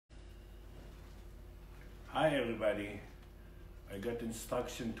Hi everybody. I got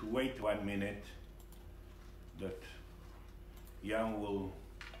instruction to wait 1 minute that Jan will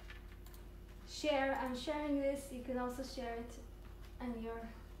share. I'm sharing this. You can also share it on your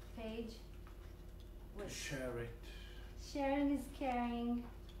page. share it. Sharing is caring.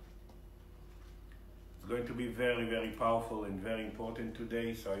 It's going to be very, very powerful and very important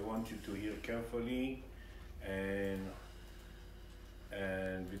today, so I want you to hear carefully and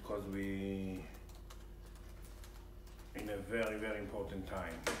because we in a very, very important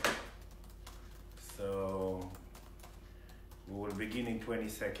time. So we will begin in 20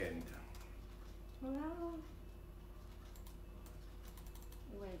 seconds. Wow.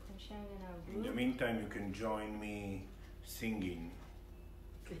 Wait, I'm sharing in our group. In the meantime, you can join me singing.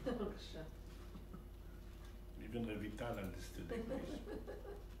 Even Revital understood English.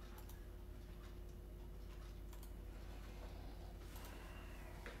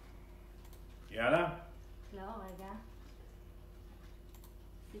 יאללה? לא, רגע.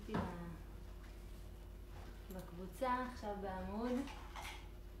 עשיתי בקבוצה, עכשיו בעמוד.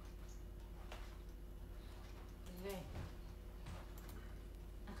 ועכשיו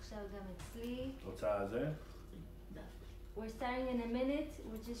גם אצלי. רוצה זה? We're starting in a minute.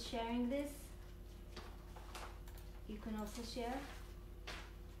 We're just sharing this. You can also share.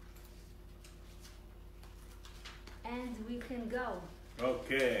 And we can go.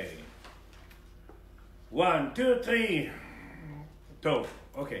 Okay. 1, 2, 3. טוב,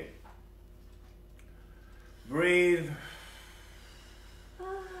 okay. Breathe.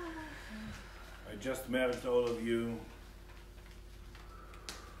 I just met all of you.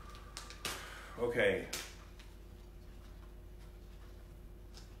 Okay.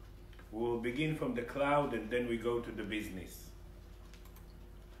 We'll begin from the cloud and then we go to the business.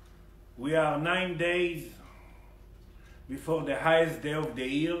 We are 9 days before the highest day of the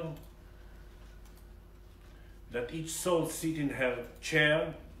year, that each soul sit in her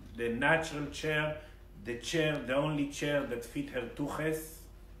chair, the natural chair, the only chair that fit her tuches,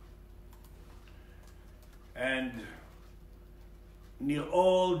 and near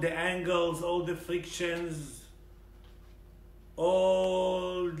all the angles, all the frictions,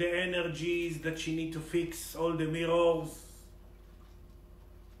 all the energies that she need to fix, all the mirrors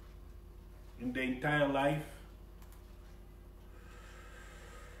in the entire life.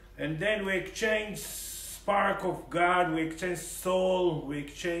 And then we exchange spark of God, we exchange soul, we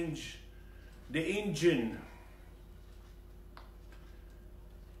exchange the engine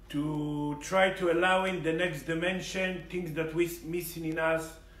to try to allow in the next dimension things that we missing in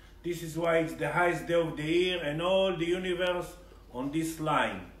us. This is why it's the highest day of the year and all the universe on this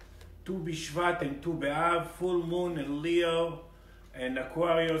line. Tu Bishvat and Tu B'Av, full moon and Leo, and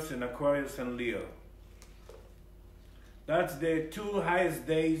Aquarius and Leo. That's the 2 highest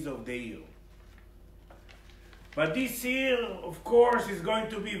days of the year. But this year, of course, is going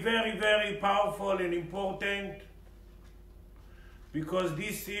to be very, very powerful and important, because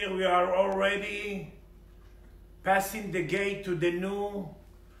this year we are already passing the gate to the new.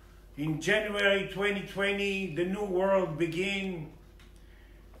 In January 2020, the new world begin,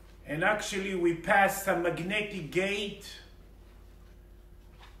 and actually we passed a magnetic gate,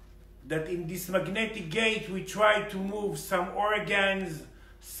 that in this magnetic gate we try to move some organs,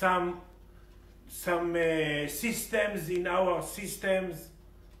 some systems in our systems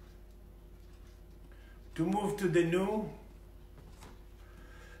to move to the new.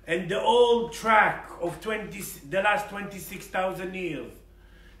 And the old track of the last 26,000 years,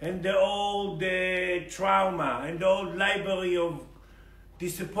 and the old trauma, and the old library of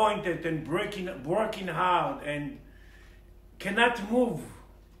disappointed and working hard and cannot move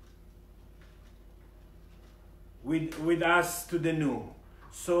with us to the new.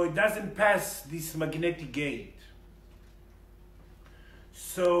 So it doesn't pass this magnetic gate.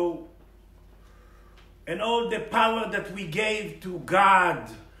 So, and all the power that we gave to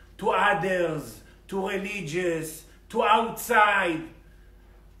God, to others, to religious, to outside,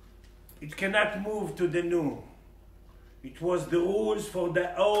 it cannot move to the new. It was the rules for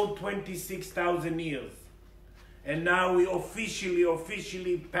the old 26,000 years. And now we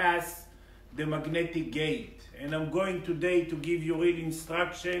officially pass the magnetic gate. And I'm going today to give you real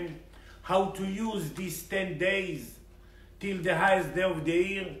instruction how to use these 10 days till the highest day of the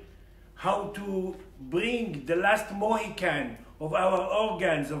year, how to bring the last Mohican of our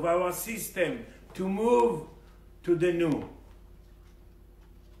organs, of our system, to move to the new.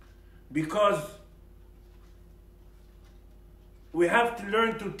 Because we have to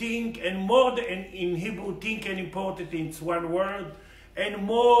learn to think, and more than in Hebrew, think and important, it's one word, and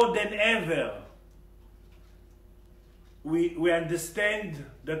more than ever, we understand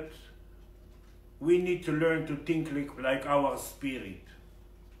that we need to learn to think like our spirit.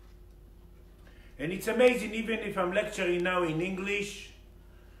 And it's amazing, even if I'm lecturing now in English,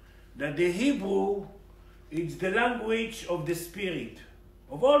 that the Hebrew is the language of the spirit,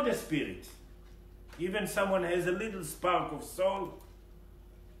 of all the spirits. Even someone has a little spark of soul,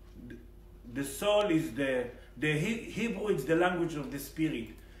 the soul is the Hebrew is the language of the spirit.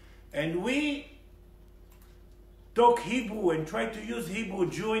 And we talk Hebrew and try to use Hebrew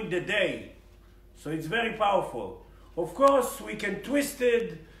during the day. So it's very powerful. Of course, we can twist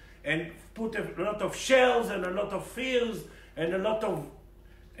it and put a lot of shells and a lot of fears and a lot of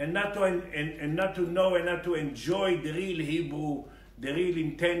not to know and not to enjoy the real Hebrew, the real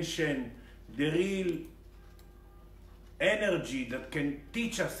intention, the real energy that can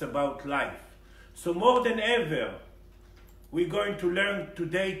teach us about life. So more than ever, we're going to learn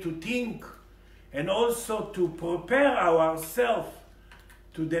today to think and also to prepare ourselves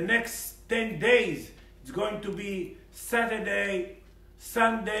to the next 10 days. It's going to be Saturday,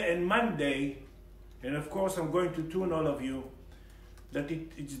 Sunday and Monday. And of course I'm going to tune all of you that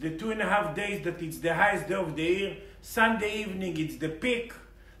it's the 2.5 days that it's the highest day of the year. Sunday evening it's the peak.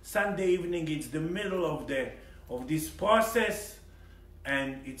 Sunday evening it's the middle of this process.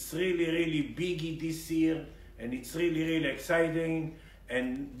 And it's really, really biggie this year. And it's really, really exciting.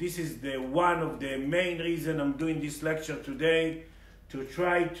 And this is one of the main reasons I'm doing this lecture today, to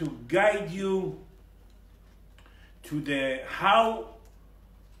try to guide you to how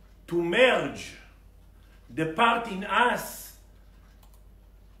to merge the part in us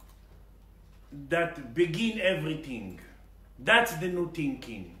that begin everything. That's the new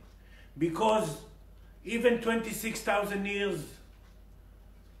thinking. Because even 26,000 years,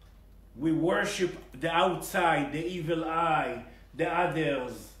 we worship the outside, the evil eye, the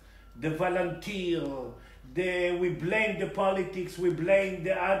others, the volunteer, we blame the politics, we blame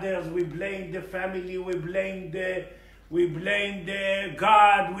the others, we blame the family, we blame the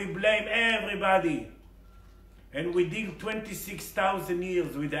God, we blame everybody. And we deal 26,000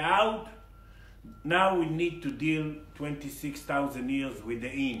 years with the out. Now we need to deal 26,000 years with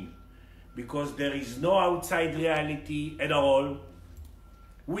the in. Because there is no outside reality at all.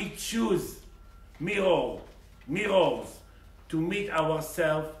 We choose mirrors to meet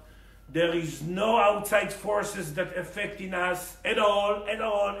ourselves. There is no outside forces that affecting us at all.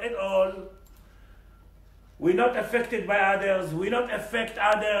 We're not affected by others. We don't affect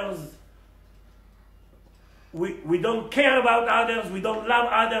others. We don't care about others. We don't love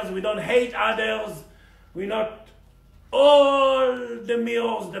others. We don't hate others. We're not all the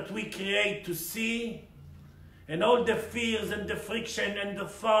mirrors that we create to see, and all the fears and the friction and the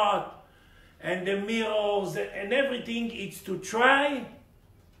thought and the mirrors and everything. It's to try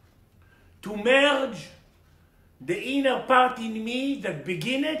to merge the inner part in me that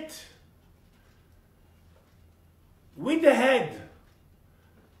begin it with the head.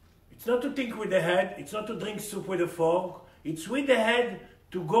 It's not to think with the head, it's not to drink soup with a fork, it's with the head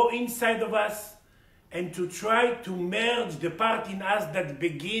to go inside of us and to try to merge the part in us that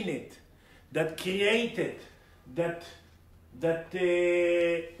begin it, that create it, that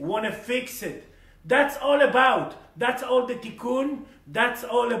want to fix it. That's all about. That's all the tikkun. That's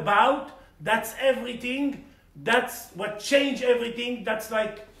all about. That's everything. That's what changed everything. That's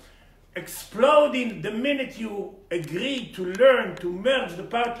like exploding the minute you agree to learn to merge the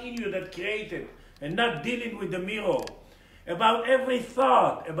part in you that created and not dealing with the mirror. About every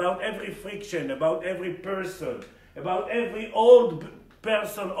thought, about every friction, about every person, about every old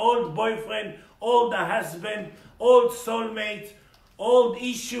person, old boyfriend, old husband, old soulmate, old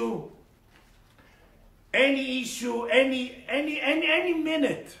issue, any issue, any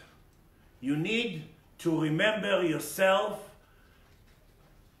minute. You need to remember yourself,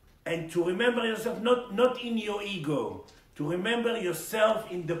 and to remember yourself not in your ego, to remember yourself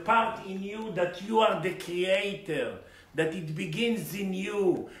in the part in you that you are the creator, that it begins in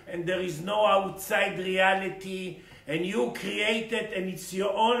you, and there is no outside reality, and you create it, and it's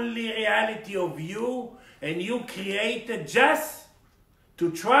your only reality of you, and you create it just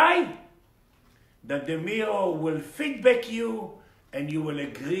to try that the mirror will feedback you, and you will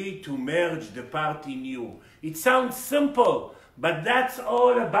agree to merge the part in you. It sounds simple, but that's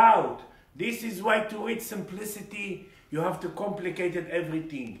all about. This is why to reach simplicity, you have to complicate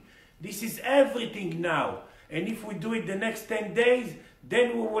everything. This is everything now. And if we do it the next 10 days,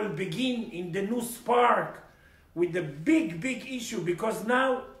 then we will begin in the new spark with the big issue. Because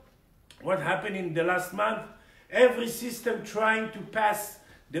now, what happened in the last month, every system trying to pass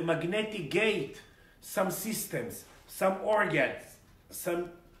the magnetic gate, some systems, some organs, some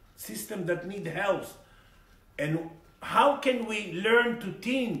system that need help. And how can we learn to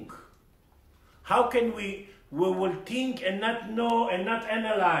think? How can we will think and not know and not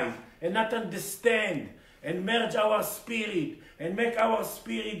analyze and not understand and merge our spirit and make our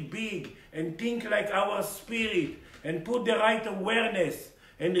spirit big and think like our spirit and put the right awareness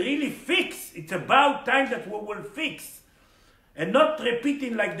and really fix? It's about time that we will fix. And not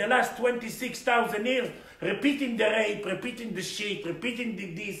repeating like the last 26,000 years, repeating the rape, repeating the shit, repeating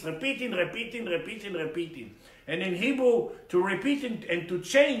the this, repeating. And in Hebrew, to repeat and to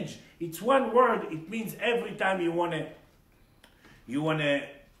change, it's one word. It means every time you wanna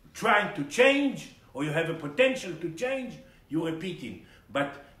try to change, or you have a potential to change, you're repeating.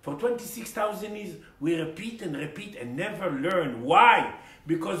 But for 26,000 years, we repeat and never learn. Why?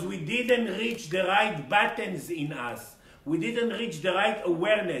 Because we didn't reach the right buttons in us. We didn't reach the right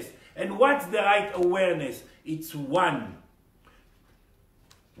awareness. And what's the right awareness? It's one.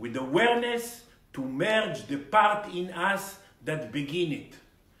 With awareness, to merge the part in us that begin it.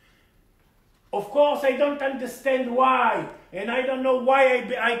 Of course, I don't understand why, and I don't know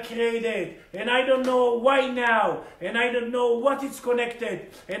why I created, and I don't know why now, and I don't know what it's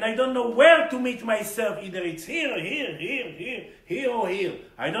connected, and I don't know where to meet myself. Either it's here, or here.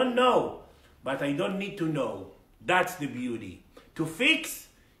 I don't know, but I don't need to know. That's the beauty. To fix,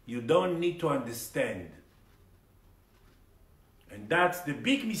 you don't need to understand. And that's the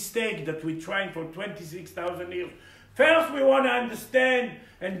big mistake that we're trying for 26,000 years. First we want to understand,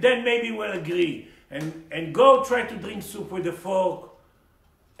 and then maybe we'll agree. And go try to drink soup with a fork,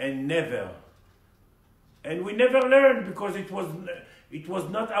 and never. And we never learned because it was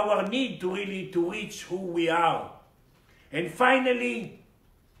not our need to really to reach who we are. And finally,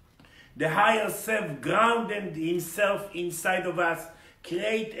 the higher self grounded himself inside of us,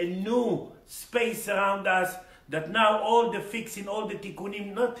 create a new space around us, that now all the fixing, all the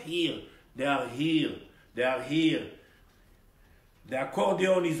tikkunim, not here, they are here, they are here. The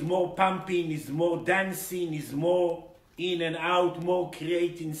accordion is more pumping, is more dancing, is more in and out, more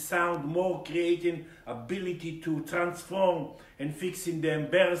creating sound, more creating ability to transform and fixing the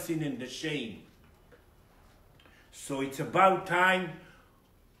embarrassing and the shame. So it's about time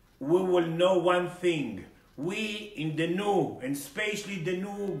we will know one thing. We in the new, and especially the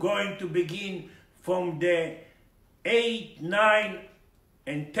new, going to begin from the 8, 9,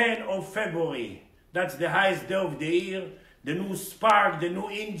 and 10 of February. That's the highest day of the year. The new spark, the new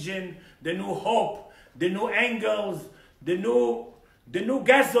engine, the new hope, the new angles, the new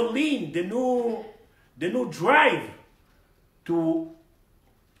gasoline, the new drive to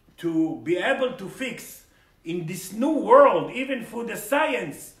be able to fix in this new world, even for the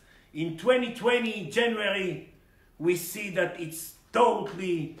science. In 2020, January, we see that it's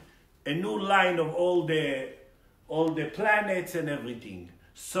totally a new line of all the planets and everything.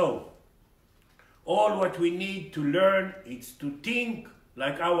 So, all what we need to learn is to think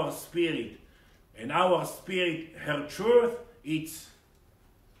like our spirit. And our spirit, her truth,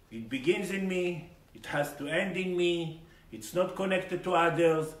 it begins in me, it has to end in me, it's not connected to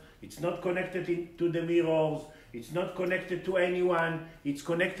others, it's not connected to the mirrors, it's not connected to anyone, it's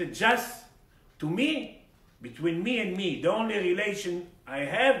connected just to me, between me and me. The only relation I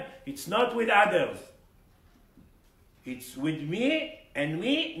have, it's not with others. It's with me and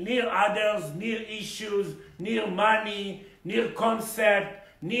me, near others, near issues, near money, near concept,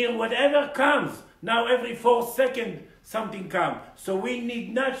 near whatever comes. Now every 4 seconds something comes. So we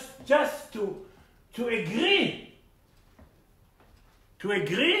need not just to agree. To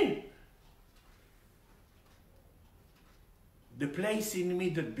agree. The place in me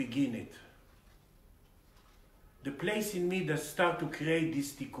that begin it. The place in me that start to create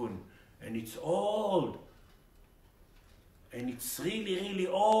this tikkun. And it's old. And it's really, really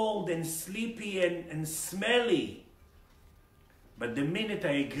old and sleepy and smelly. But the minute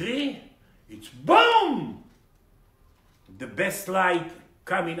I agree, it's boom! The best light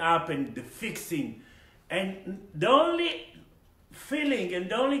coming up and the fixing. And the only feeling and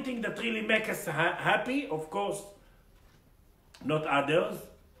the only thing that really makes us happy, of course, not others.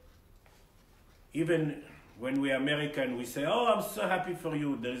 Even when we are American, we say, oh, I'm so happy for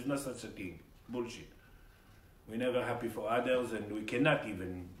you. There is no such a thing. Bullshit. We're never happy for others, and we cannot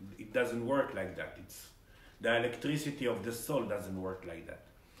even. It doesn't work like that. It's the electricity of the soul doesn't work like that.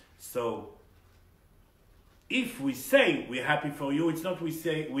 So, if we say we're happy for you, it's not we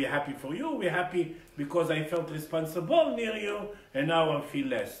say we're happy for you. We're happy because I felt responsible near you, and now I feel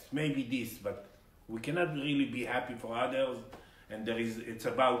less. Maybe this, but we cannot really be happy for others. And it's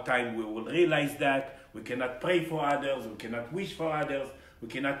about time we will realize that. We cannot pray for others. We cannot wish for others. We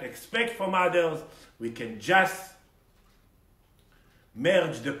cannot expect from others. We can just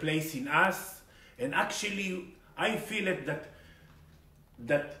merge the place in us. And actually, I feel it that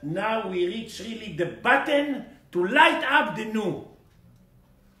that now we reach really the button to light up the new.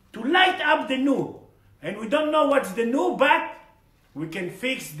 To light up the new. And we don't know what's the new, but we can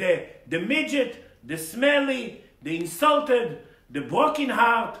fix the midget, the smelly, the insulted, the broken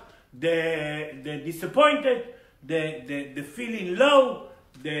heart, the disappointed, the feeling low,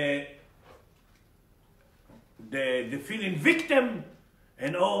 the feeling victim,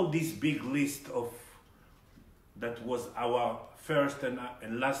 and all this big list of that was our first and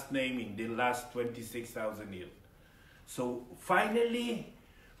last name in the last 26,000 years. So finally,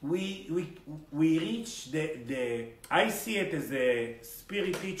 we reach I see it as a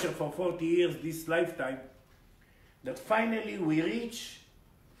spirit teacher for 40 years, this lifetime, that finally we reach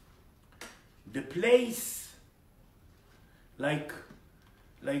the place like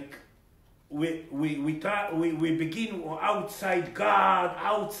we begin outside God,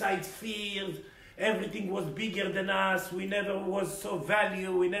 outside fears. Everything was bigger than us. We never was so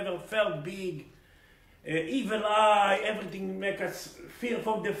valued. We never felt big. Evil eye, everything make us fear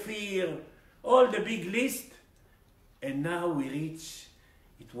from the fear. All the big list. And now we reach,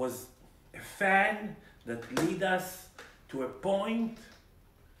 it was a fan that lead us to a point.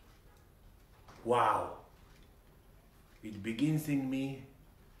 Wow. It begins in me,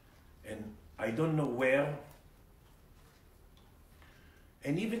 and I don't know where.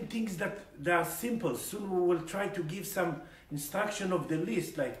 And even things that are simple. Soon we will try to give some instruction of the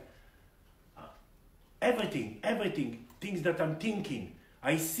list, like everything, things that I'm thinking.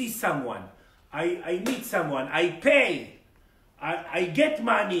 I see someone, I meet someone, I pay, I get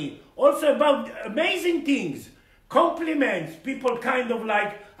money. Also about amazing things, compliments. People kind of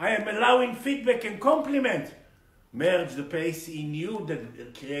like, I am allowing feedback and compliment. Merge the place in you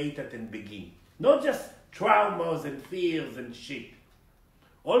that created and begin. Not just traumas and fears and shit.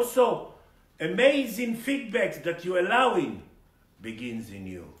 Also, amazing feedbacks that you're allowing begins in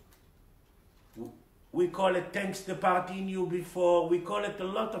you. We call it thanks the party in you before. We call it a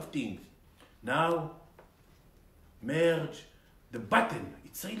lot of things. Now, merge the button.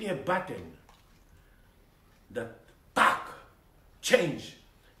 It's really a button that change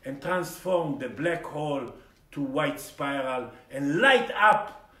and transform the black hole to white spiral and light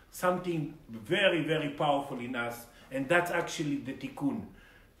up something very, very powerful in us. And that's actually the tikkun.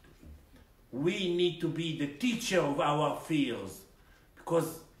 We need to be the teacher of our fears,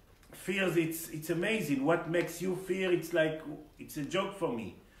 because fears, it's amazing. What makes you fear, it's like, it's a joke for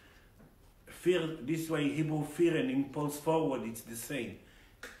me. Fear, this way, Hebrew fear and impulse forward, it's the same.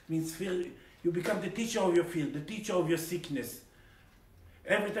 It means fear, you become the teacher of your fear, the teacher of your sickness.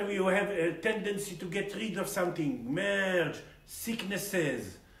 Every time you have a tendency to get rid of something, merge,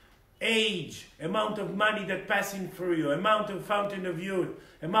 sicknesses, age, amount of money that passing through you, amount of fountain of youth,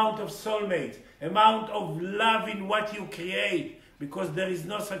 amount of soulmates, amount of love in what you create, because there is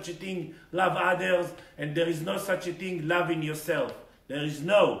no such a thing, love others, and there is no such a thing, love in yourself. There is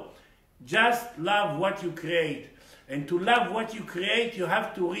no. Just love what you create. And to love what you create, you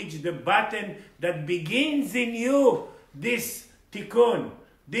have to reach the button that begins in you. This tikkun,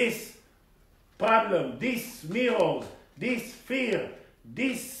 this problem, this mirrors, this fear,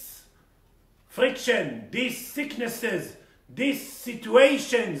 this friction, these sicknesses, these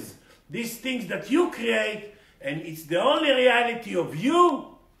situations, these things that you create, and it's the only reality of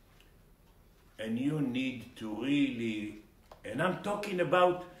you, and you need to really, and I'm talking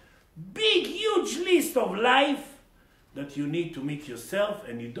about big, huge list of life that you need to meet yourself,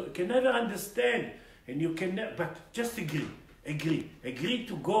 and you can never understand, and you can never, but just agree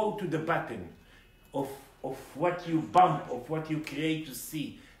to go to the button of what you bump, of what you create to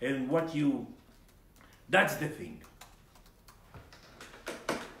see, and what you, that's the thing.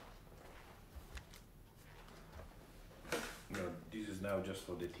 No, this is now just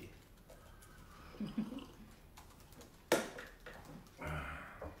for the tea.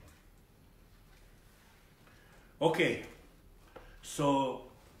 Okay, so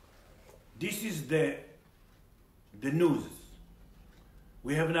this is the news.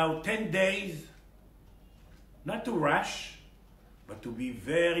 We have now 10 days, not to rush, but to be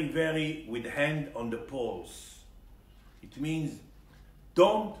very, very with hand on the pulse. It means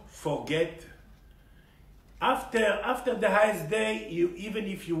don't forget. After the highest day, even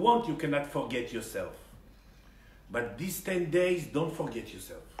if you want, you cannot forget yourself. But these 10 days, don't forget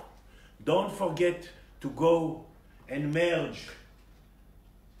yourself. Don't forget to go and merge.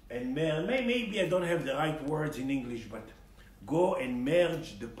 And maybe I don't have the right words in English, but go and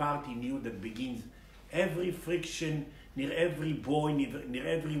merge the part in you that begins every friction, near every boy, near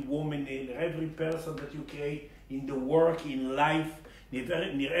every woman, near every person that you create in the work, in life,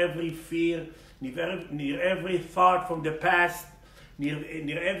 near every fear, near every thought from the past,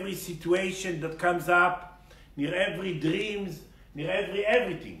 near every situation that comes up, near every dreams, near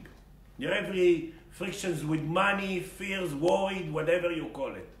everything, near every frictions with money, fears, worried, whatever you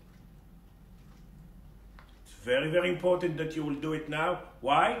call it. It's very, very important that you will do it now.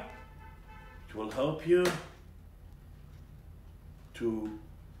 Why? It will help you to,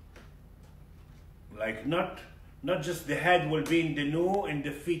 like, not just the head will be in the new and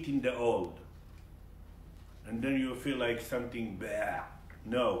the feet in the old. And then you feel like something bad.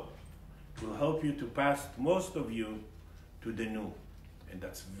 No. It will help you to pass, most of you, to the new. And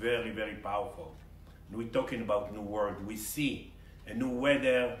that's very, very powerful. And we're talking about new world. We see a new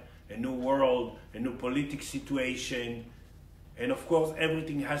weather, a new world, a new political situation. And of course,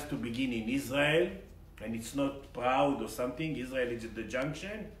 everything has to begin in Israel. And it's not proud or something. Israel is at the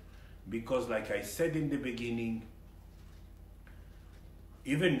junction. Because like I said in the beginning,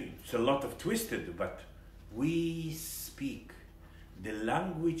 even it's a lot of twisted, but we speak the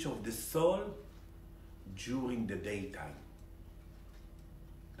language of the soul during the daytime.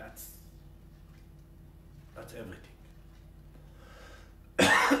 That's everything.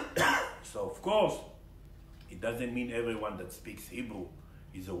 So of course, it doesn't mean everyone that speaks Hebrew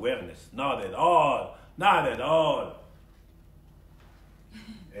is awareness. Not at all. Not at all.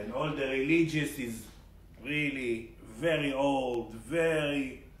 And all the religious is really very old,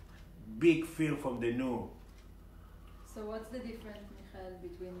 very big fear from the new. So what's the difference, Michael,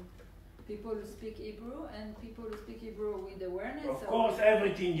 between people who speak Hebrew and people who speak Hebrew with awareness? Of course,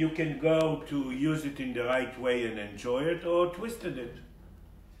 everything you can go to use it in the right way and enjoy it, or twisted it.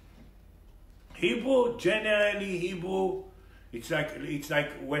 Hebrew, generally Hebrew, it's like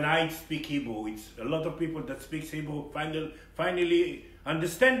when I speak Hebrew, it's a lot of people that speak Hebrew finally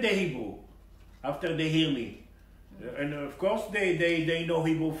understand the Hebrew after they hear me. And of course they know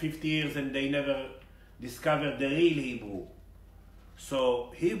Hebrew 50 years and they never discovered the real Hebrew.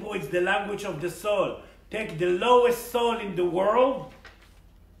 So Hebrew is the language of the soul. Take the lowest soul in the world,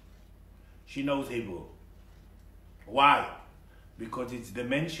 she knows Hebrew. Why? Because it's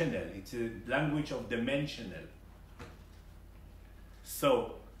dimensional. It's a language of dimensional.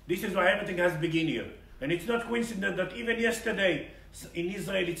 So this is why everything has begun here. And it's not coincident that even yesterday in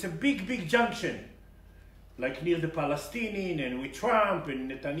Israel it's a big junction. Like near the Palestinian and with Trump and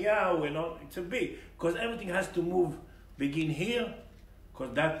Netanyahu and all. It's a big, because everything has to move, begin here,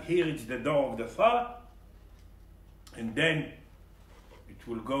 because that here is the door of the thought, and then it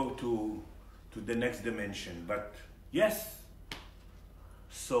will go to the next dimension. But yes,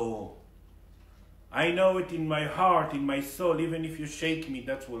 so I know it in my heart, in my soul, even if you shake me,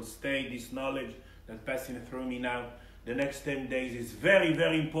 that will stay, this knowledge that's passing through me now. The next 10 days is very,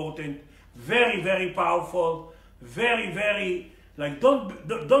 very important. Very, very powerful, very, like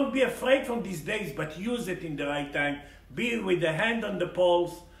don't be afraid from these days, but use it in the right time. Be with the hand on the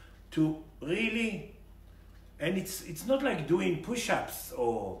pulse to really, and it's not like doing push-ups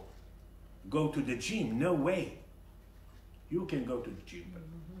or go to the gym. No way. You can go to the gym, but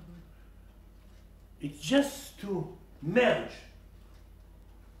it's just to merge.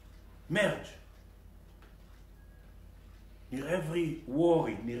 Near every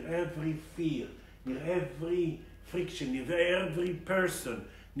worry, near every fear, near every friction, near every person,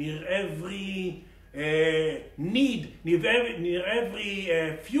 near every need, near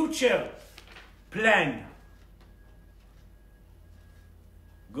every future plan.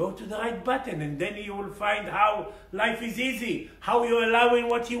 Go to the right button and then you will find how life is easy, how you're allowing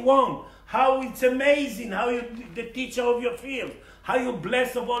what you want, how it's amazing, how you're the teacher of your field, how you're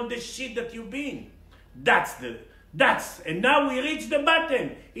blessed of all the shit that you've been. And now we reach the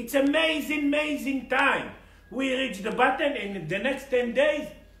button. It's amazing time. We reach the button, and in the next 10 days,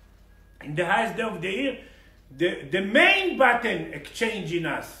 in the highest day of the year, the main button exchanging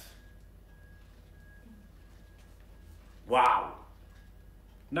us. Wow.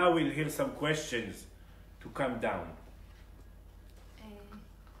 Now we'll hear some questions to come down.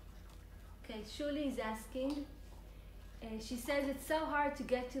 Okay, Shuli is asking. She says it's so hard to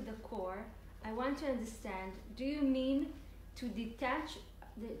get to the core. I want to understand, do you mean to detach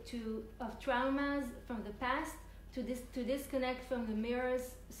of traumas from the past, to disconnect from the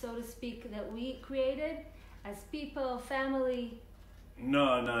mirrors, so to speak, that we created as people, family?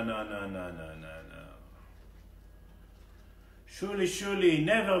 No. Surely,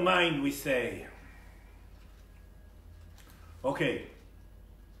 never mind, we say. Okay.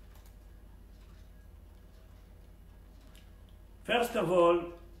 First of all,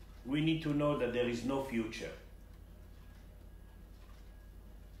 we need to know that there is no future.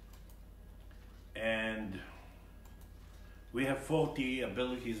 And we have 40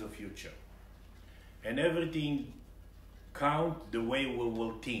 abilities of future. And everything count the way we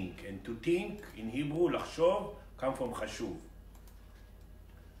will think. And to think, in Hebrew, לחשוב, come from חשוב.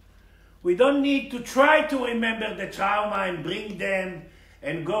 We don't need to try to remember the trauma and bring them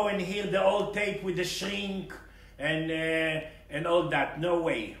and go and hear the old tape with the shrink and all that. No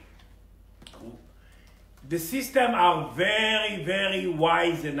way. The system are very, very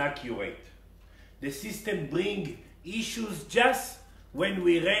wise and accurate. The system bring issues just when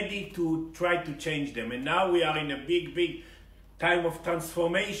we're ready to try to change them. And now we are in a big, big time of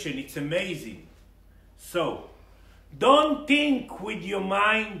transformation. It's amazing. So, don't think with your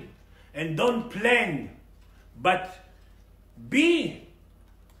mind and don't plan, but be,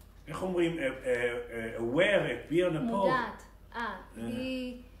 איך אומרים, aware, be on a pole. מודעת.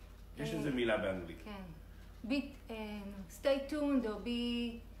 be... יש איזה מילה באנגלית. כן. be, stay tuned or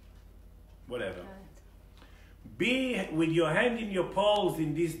be... whatever. Be with your hand in your pulse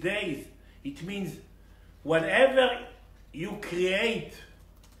in these days. It means whatever you create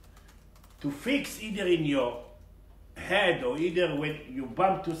to fix either in your head or either when you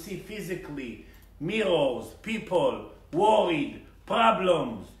bump to see physically mirrors, people, worried,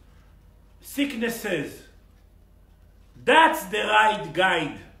 problems, sicknesses. That's the right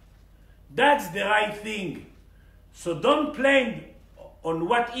guide. That's the right thing. So don't plan on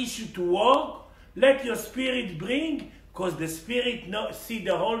what issue to work. Let your spirit bring, because the spirit see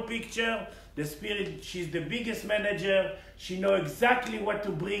the whole picture. The spirit, she's the biggest manager. She knows exactly what to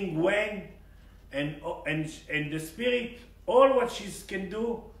bring when. And the spirit, all what she can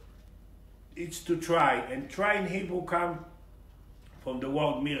do is to try. And try in Hebrew come from the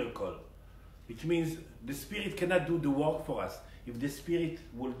word miracle. It means the spirit cannot do the work for us. If the spirit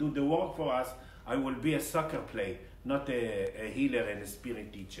will do the work for us, I will be a soccer player, not a healer and a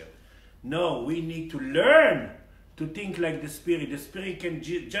spirit teacher. No, we need to learn to think like the spirit. The spirit can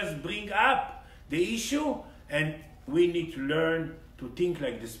just bring up the issue, and we need to learn to think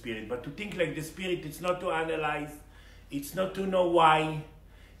like the spirit. But to think like the spirit, it's not to analyze, it's not to know why,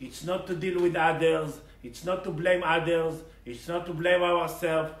 it's not to deal with others, it's not to blame others, it's not to blame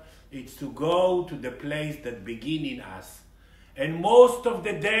ourselves, it's to go to the place that begins in us. And most of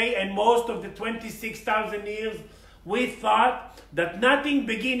the day and most of the 26,000 years, we thought that nothing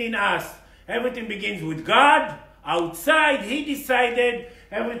begins in us. Everything begins with God. Outside, He decided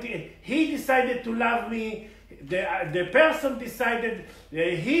everything. He decided to love me. The person decided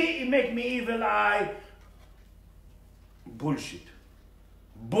He make me evil eye. Bullshit.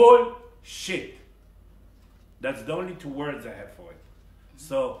 Bullshit. That's the only two words I have for it.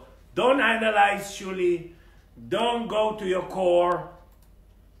 So don't analyze, Shuli. Don't go to your core,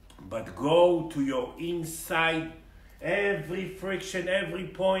 but go to your inside. Every friction, every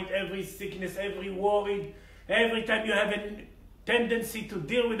point, every sickness, every worry, every time you have a tendency to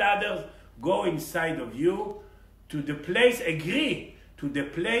deal with others, go inside of you to the place, agree to the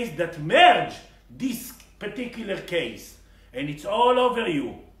place that merge this particular case. And it's all over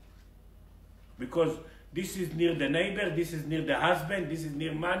you. Because this is near the neighbor, this is near the husband, this is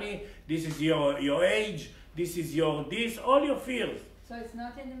near money, this is your age, this is all your fears. So it's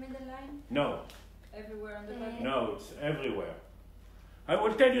not in the middle line? No. Everywhere on the body? No, it's everywhere. I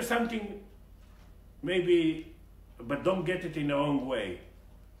will tell you something, maybe, but don't get it in the wrong way.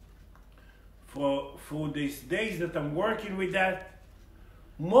 For these days that I'm working with that,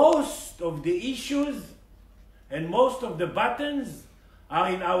 most of the issues and most of the buttons are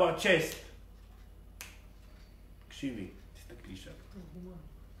in our chest. תקשיבי, תסתכלי שם.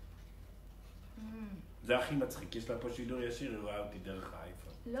 זה הכי מצחיק, יש לה פה שידור ישיר, היא רואה אותי דרך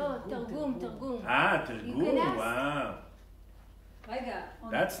האייפון. לא, תרגום. תרגום, וואו. רגע.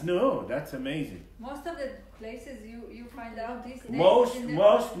 That's new, that's amazing. Most of the places you find out these days.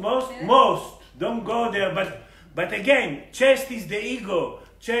 Most. Don't go there, but again, chest is the ego,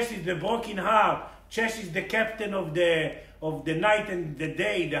 chest is the broken heart, chest is the captain of the night and the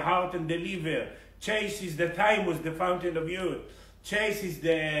day, the heart and the liver. Chase is the thymus, the fountain of youth. Chase is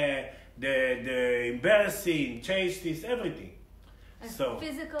the embarrassing. Chase is everything. And so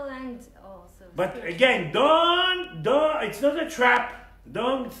physical and also. But again, don't. It's not a trap.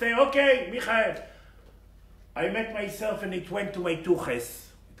 Don't say, okay, Michael, I met myself and it went to my tuches.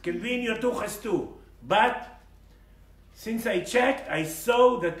 It can be in your tuches too. But since I checked, I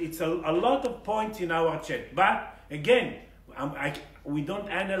saw that it's a lot of points in our check. But again, we don't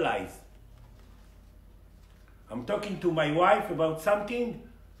analyze. I'm talking to my wife about something,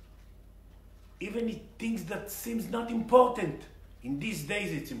 even things that seems not important. In these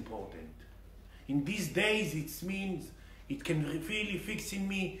days, it's important. In these days, it means it can really fix in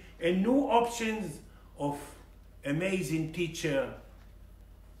me a new options of amazing teacher,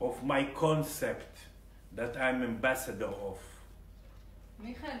 of my concept, that I'm ambassador of.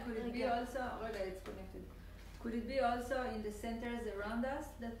 Michael, could it be Okay. also, it's connected. Could it be also in the centers around us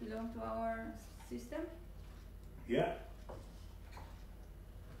that belong to our system? Yeah.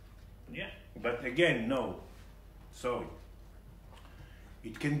 Yeah. But again, no. Sorry.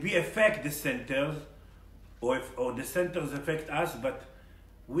 It can be affect the centers, or the centers affect us, but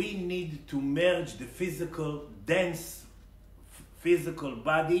we need to merge the physical, dense physical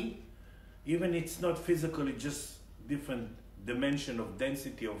body. Even it's not physical, it's just different dimension of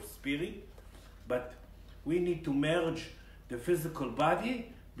density of spirit. But we need to merge the physical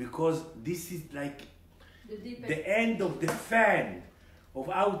body, because this is like The deepest. the end of the fan of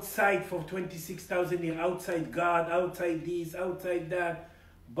outside for 26,000 years, outside God, outside this, outside that,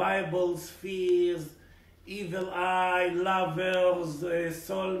 Bibles, fears, evil eye, lovers,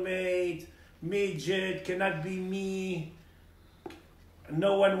 soulmate, midget, cannot be me.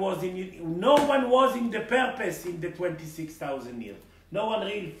 No one was in the purpose in the 26,000 years. No one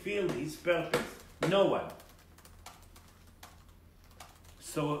really feel his purpose. No one.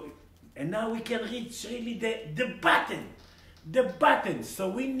 So, and now we can reach really the button. The button. So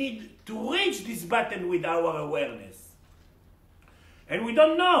we need to reach this button with our awareness. And we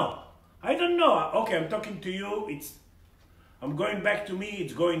don't know. I don't know. Okay, I'm talking to you. I'm going back to me.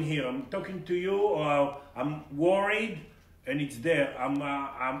 It's going here. I'm talking to you, or I'm worried, and it's there.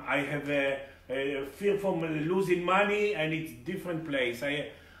 I have a fear from losing money, and it's different place.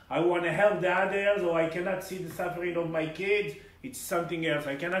 I want to help the others, or I cannot see the suffering of my kids. It's something else.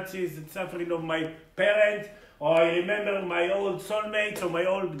 I cannot see the suffering of my parents, or I remember my old soulmates, or my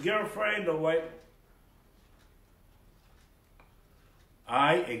old girlfriend, or what.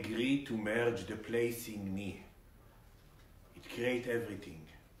 I agree to merge the place in me. It creates everything.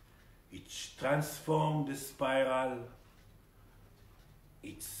 It transforms the spiral.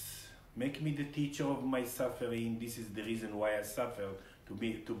 It's make me the teacher of my suffering. This is the reason why I suffered,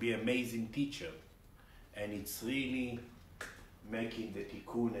 to be amazing teacher. And it's really making the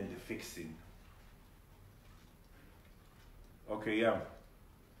tikkun and the fixing. Okay, yeah.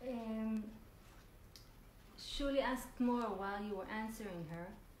 Shuli asked more while you were answering her.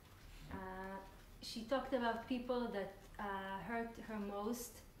 She talked about people that hurt her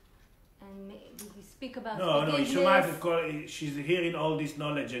most, and we speak about No, she's hearing all this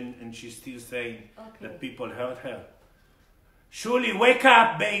knowledge, and she's still saying that people hurt her. Shuli, wake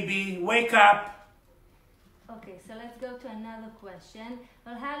up, baby, wake up. Okay, so let's go to another question.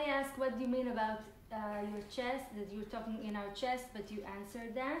 Well, Hallie asked, what do you mean about your chest, that you're talking in our chest, but you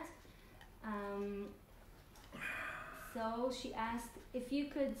answered that. So she asked if you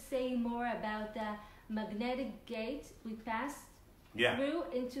could say more about the magnetic gate we passed through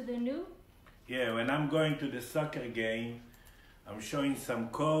into the new. Yeah, when I'm going to the soccer game, I'm showing some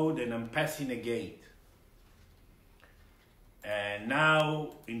code and I'm passing a gate. And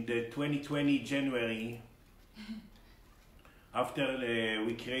now in the 2020 January, after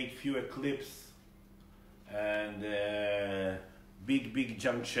we create few eclipses and big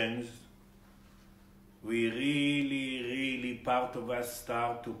junctions, we really part of us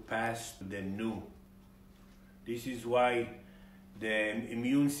start to pass the new. This is why the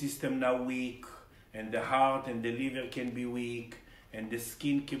immune system now weak, and the heart and the liver can be weak, and the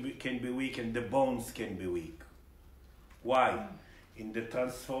skin can be weak, and the bones can be weak. Why? In the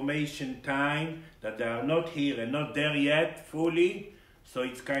transformation time that they are not here and not there yet fully, so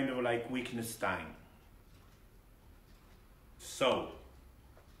it's kind of like weakness time. So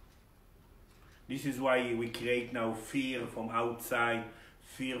this is why we create now fear from outside,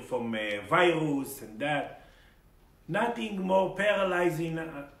 fear from virus and that. Nothing more paralyzing,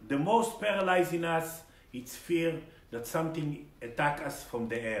 the most paralyzing us, it's fear that something attack us from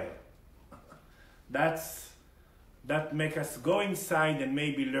the air. That make us go inside and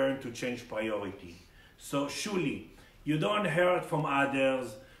maybe learn to change priority. So surely, you don't hurt from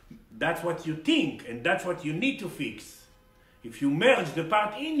others, that's what you think and that's what you need to fix. If you merge the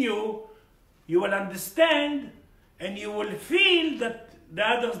part in you, you will understand and you will feel that the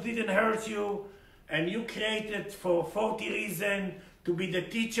others didn't hurt you and you created for 40 reasons to be the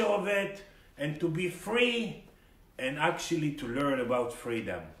teacher of it and to be free and actually to learn about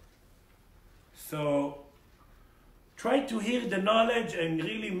freedom. So try to hear the knowledge and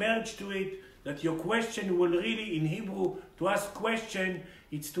really merge to it, that your question will really, in Hebrew, to ask question,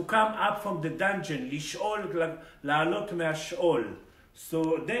 it's to come up from the dungeon, lish'ol, la'alot me'ash'ol.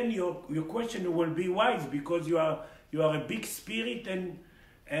 So then your question will be wise, because you are a big spirit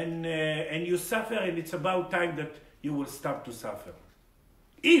and you suffer, and it's about time that you will stop to suffer.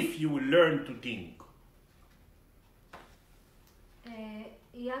 If you will learn to think.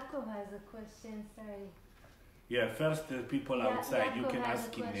 Yaakov has a question, sorry. Yeah, first the people Yeah, outside, you Yaakov can has a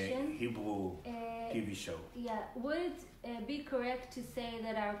ask in a question. Hebrew Uh, TV show. Yeah, would it be correct to say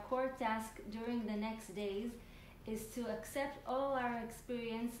that our core task during the next days is to accept all our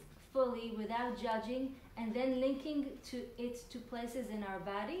experience fully without judging and then linking to places in our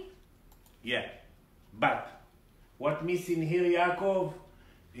body? Yeah, but what missing here, Yaakov,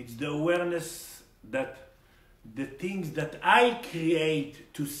 it's the awareness that the things that I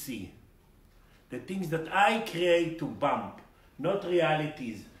create to see, the things that I create to bump, not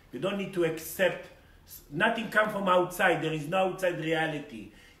realities. You don't need to accept, nothing comes from outside, there is no outside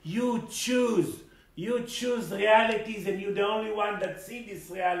reality. You choose realities, and you're the only one that see this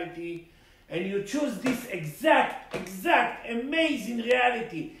reality, and you choose this exact, amazing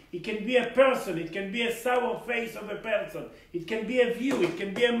reality. It can be a person, it can be a sour face of a person, it can be a view, it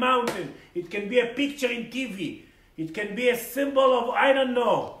can be a mountain, it can be a picture in TV, it can be a symbol of, I don't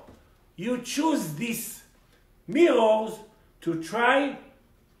know. You choose these mirrors to try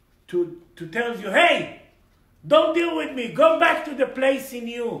to tell you, hey, don't deal with me, go back to the place in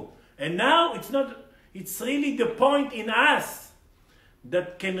you. And now it's really the point in us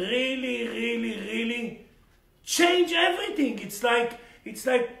that can really change everything. It's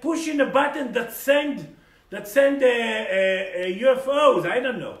like pushing a button that send UFOs, I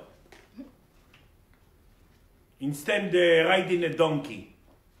don't know. Instead riding a donkey.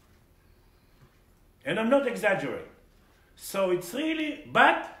 And I'm not exaggerating. So it's really,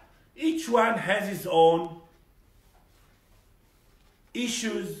 but each one has his own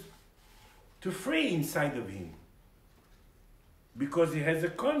issues to free inside of him. Because he has a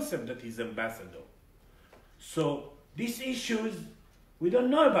concept that he's ambassador. So these issues, we don't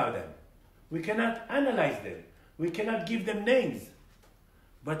know about them. We cannot analyze them. We cannot give them names.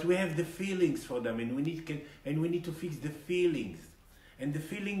 But we have the feelings for them, and we need to fix the feelings. And the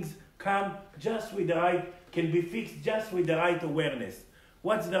feelings come just with the right, can be fixed just with the right awareness.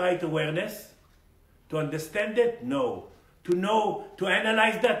 What's the right awareness? To understand it? No. To know, to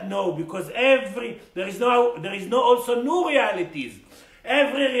analyze that? No. Because there is no also new realities.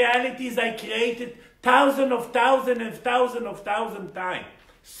 Every realities I created thousands of times.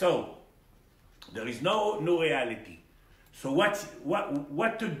 So there is no new reality. So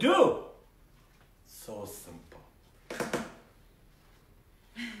what to do? So simple.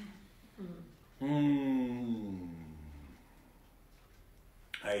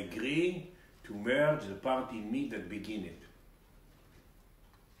 I agree to merge the part in me that begin it.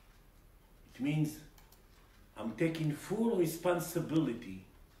 It means I'm taking full responsibility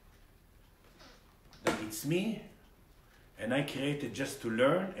that it's me and I created just to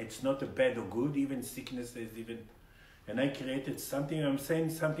learn. It's not a bad or good, even sicknesses, and I created something, I'm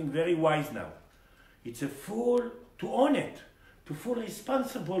saying something very wise now. It's a full, to own it, to full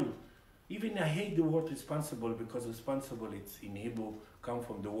responsible. Even I hate the word responsible because responsible, it's in Hebrew, come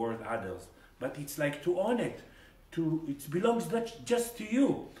from the word others. But it's like to own it. It belongs not just to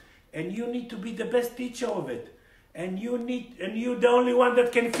you. And you need to be the best teacher of it. And you're the only one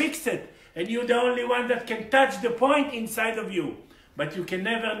that can fix it. And you're the only one that can touch the point inside of you. But you can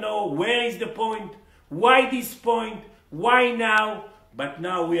never know where is the point, why this point, why now. But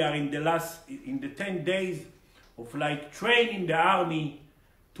now we are in the 10 days of like training the army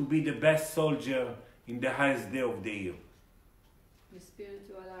to be the best soldier in the highest day of the year. The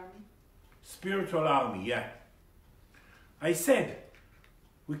spiritual army. Spiritual army, yeah. I said,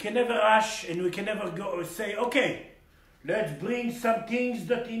 we can never rush and we can never go say, okay, let's bring some things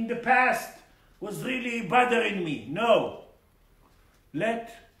that in the past was really bothering me. No.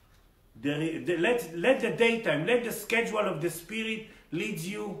 Let the daytime, let the schedule of the spirit leads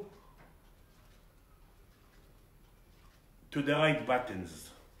you to the right buttons.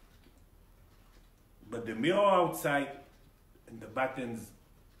 But the mirror outside and the buttons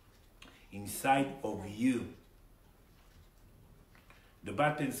inside of you. The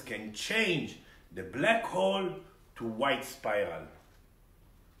buttons can change the black hole to white spiral.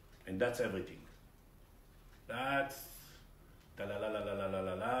 And that's everything. That's la la la la la la la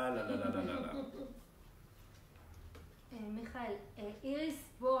la la la la la. Michael, Iris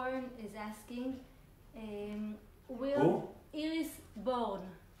Born is asking, Who? Iris Born,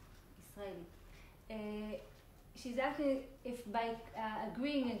 Israeli. She's asking if by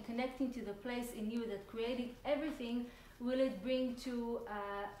agreeing and connecting to the place in you that created everything, will it bring to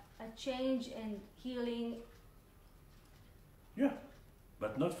a change and healing? Yeah,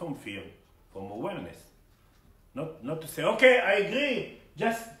 but not from fear, from awareness. Not to say, okay, I agree,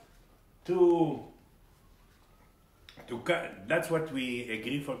 just to that's what we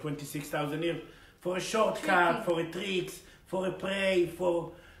agree for 26,000 years, for a shortcut, for a tricks, for a pray,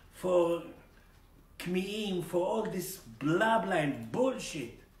 for kmiim, for all this blah blah and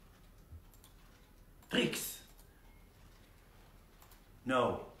bullshit. Tricks.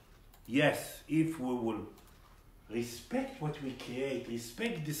 No. Yes, if we will respect what we create,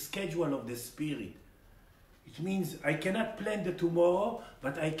 respect the schedule of the Spirit, it means I cannot plan the tomorrow,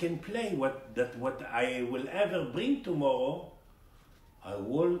 but I can play what I will ever bring tomorrow. I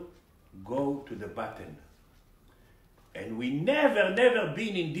will go to the button. And we never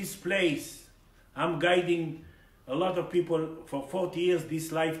been in this place. I'm guiding a lot of people for 40 years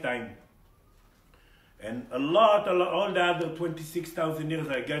this lifetime. And all the other 26,000 years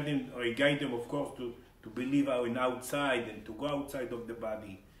I guide them, of course, to believe in outside and to go outside of the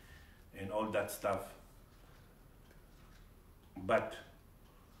body and all that stuff. But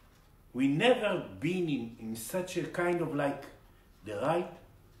we never been in such a kind of like the right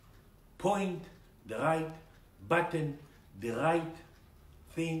point, the right button, the right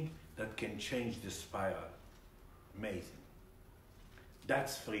thing that can change the spiral. Amazing.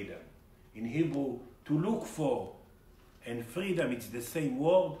 That's freedom. In Hebrew, to look for, and freedom, it's the same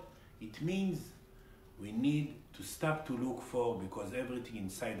word. It means we need to stop to look for, because everything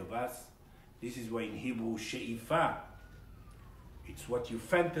inside of us, this is why in Hebrew, she'ifa, it's what you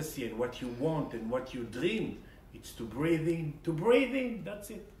fantasy and what you want and what you dream. It's to breathe in, that's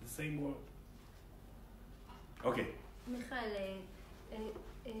it, the same word. Okay. Michael,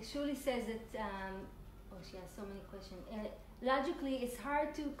 Shuli says that, she has so many questions. Logically, it's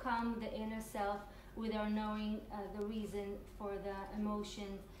hard to calm the inner self without knowing the reason for the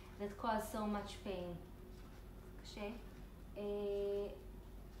emotions that cause so much pain.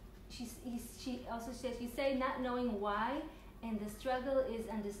 She also says, you say not knowing why, and the struggle is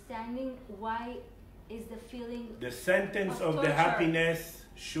understanding why is the feeling. The sentence of the happiness,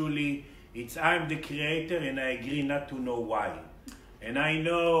 Shuli, it's I'm the creator and I agree not to know why. And I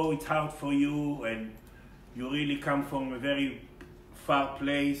know it's hard for you, and you really come from a very far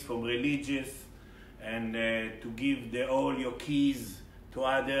place, from religious, and to give all your keys to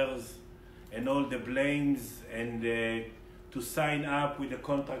others and all the blames, and to sign up with a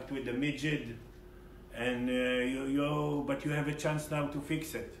contract with the midget, and but you have a chance now to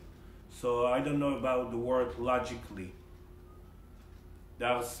fix it. So I don't know about the word logically. There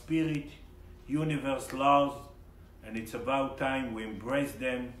are spirit, universe laws, and it's about time we embrace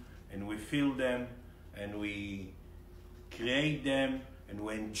them and we feel them and we create them and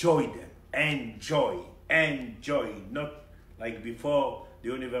we enjoy them. Enjoy. Not like before the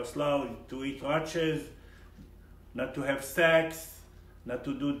universe law, to eat roaches, not to have sex, not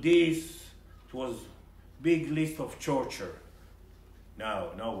to do this. It was big list of torture.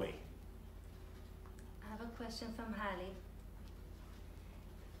 No way. I have a question from Hali.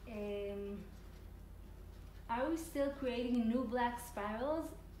 Are we still creating new black spirals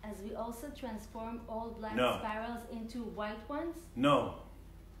as we also transform all black spirals into white ones? No.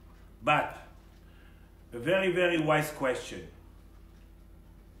 But a very, very wise question.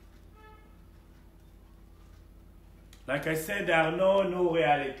 Like I said, there are no new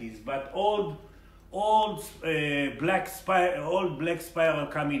realities, but old black spiral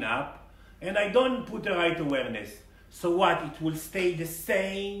coming up, and I don't put the right awareness. So what? It will stay the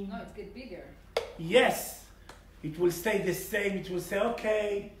same? No, it gets bigger. Yes, it will stay the same. It will say,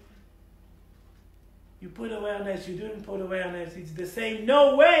 okay, you put awareness, you didn't put awareness, it's the same.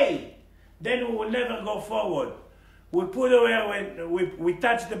 No way! Then we will never go forward. We put awareness, we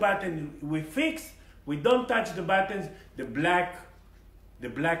touch the button, we fix. We don't touch the buttons, the black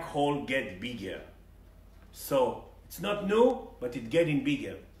hole gets bigger. So it's not new, but it's getting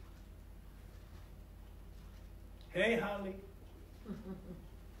bigger. Hey, Harley.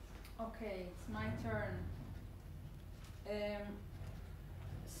 Okay, it's my turn.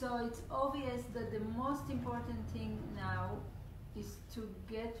 So it's obvious that the most important thing now is to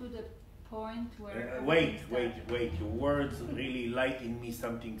get to the point where... Wait. Your words really light in me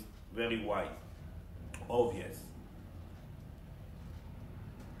something very wise. Obvious.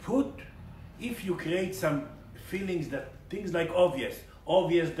 If you create some feelings that, things like obvious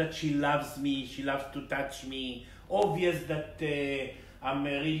that she loves me, she loves to touch me, obvious that I'm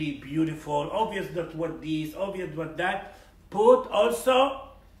really beautiful, obvious that what this, obvious what that, put also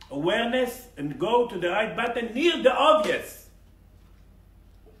awareness and go to the right button near the obvious.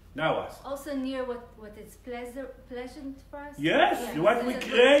 Now what? Also near what is pleasant for us? Yes, yeah. What we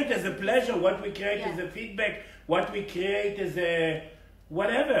create as a pleasure, what we create as a feedback, what we create as a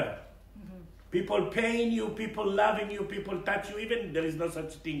whatever. Mm-hmm. People paying you, people loving you, people touch you, even there is no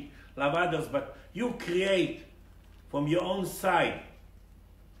such thing, love others, but you create from your own side.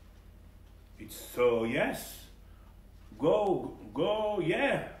 It's so, yes, Go,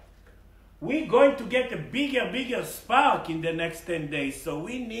 yeah. We're going to get a bigger spark in the next 10 days. So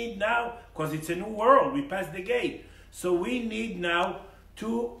we need now, because it's a new world, we passed the gate. So we need now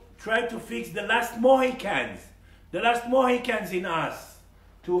to try to fix the last Mohicans. The last Mohicans in us.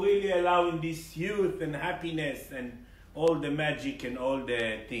 To really allow in this youth and happiness and all the magic and all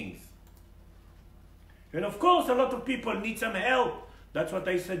the things. And of course, a lot of people need some help. That's what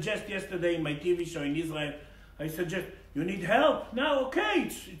I suggest yesterday in my TV show in Israel. I suggest, you need help? No, okay,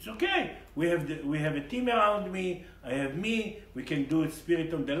 it's okay. We have a team around me. I have me. We can do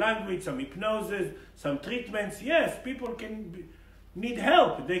spirit on the language, some hypnosis, some treatments. Yes, people need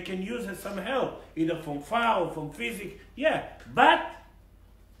help. They can use some help, either from far or from physics. Yeah, but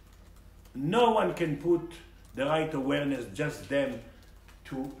no one can put the right awareness, just them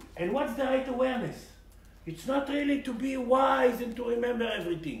to. And what's the right awareness? It's not really to be wise and to remember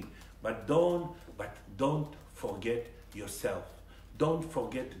everything, but don't forget yourself. Don't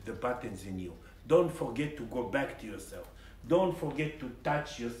forget the buttons in you. Don't forget to go back to yourself. Don't forget to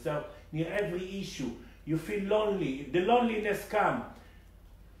touch yourself near every issue. You feel lonely. The loneliness comes.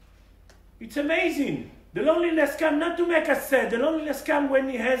 It's amazing. The loneliness comes not to make us sad. The loneliness comes when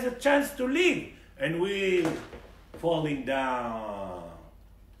he has a chance to live. And we're falling down.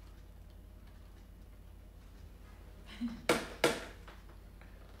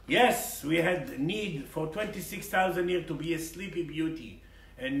 Yes, we had need for 26,000 years to be a sleepy beauty.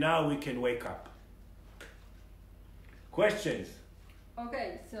 And now we can wake up. Questions?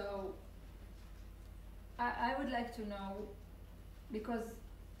 Okay, so I would like to know, because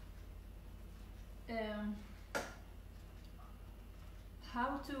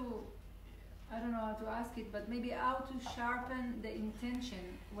how to, I don't know how to ask it, but maybe how to sharpen the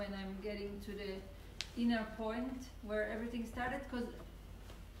intention when I'm getting to the inner point where everything started, because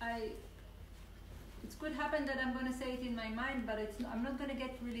it could happen that I'm going to say it in my mind, but I'm not going to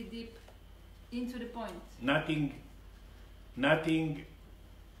get really deep into the point. Nothing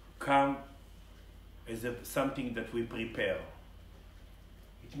comes as something that we prepare.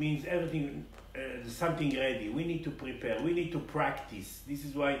 It means everything, something ready. We need to prepare. We need to practice. This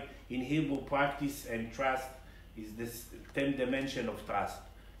is why in Hebrew, practice and trust is this 10th dimension of trust.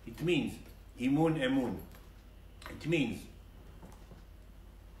 It means emun. It means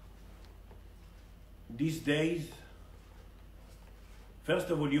these days, first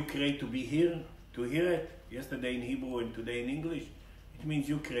of all, you create to be here, to hear it. Yesterday in Hebrew and today in English. It means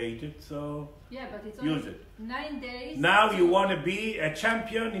you created, so yeah, but it's use only it. 9 days. Now you want to be a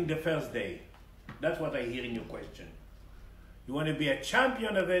champion in the first day. That's what I hear in your question. You want to be a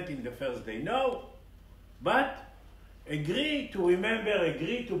champion of it in the first day. No, but agree to remember,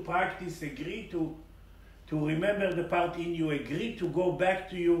 agree to practice, agree to remember the part in you, agree to go back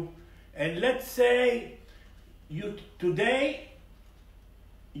to you. And let's say today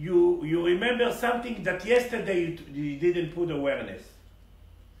you remember something that yesterday you didn't put awareness.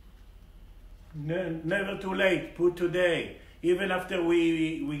 Never too late, put today. Even after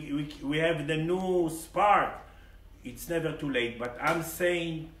we have the new spark, it's never too late. But I'm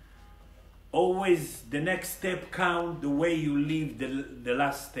saying always the next step count the way you live the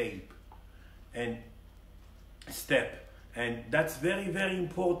last step. And that's very, very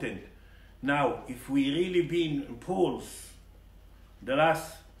important. Now, if we really be in pulse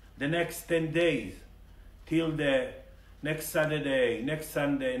the next 10 days, till the next Saturday, next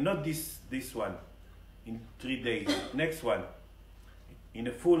Sunday, not this one, in 3 days, next one, in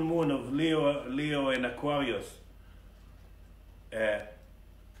the full moon of Leo and Aquarius,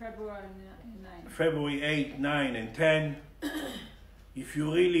 February 8, 9, and 10, if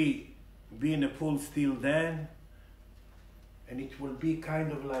you really be in a pulse till then, and it will be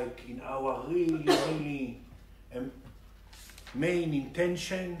kind of like in our really main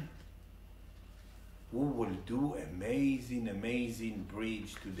intention, we will do amazing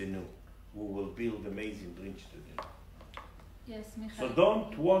bridge to the new. We will build amazing bridge to the new. Yes, Michael. So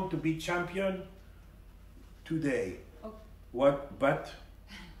don't want to be champion today. Okay. But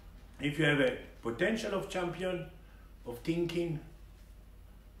if you have a potential of champion, of thinking,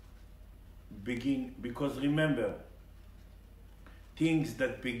 begin, because remember, things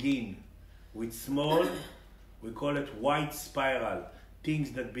that begin with small, we call it white spiral.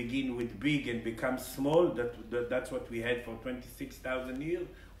 Things that begin with big and become small, that's what we had for 26,000 years.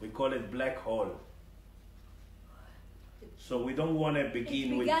 We call it black hole. So we don't want to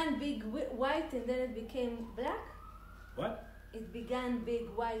begin with... It began big white and then it became black? What? It began big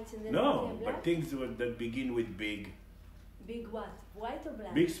white and then it became No, black? but things that begin with big. Big what? White or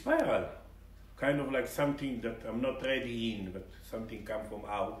black? Big spiral. Kind of like something that I'm not ready in, but something come from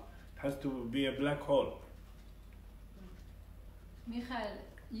out. It has to be a black hole. Michael,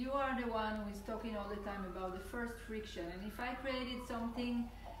 you are the one who is talking all the time about the first friction, and if I created something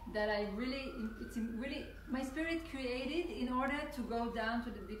that I really, it's really, my spirit created in order to go down to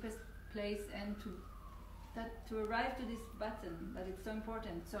the deepest place and to arrive to this button, that it's so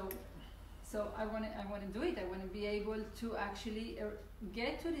important. So I want to do it. I want to be able to actually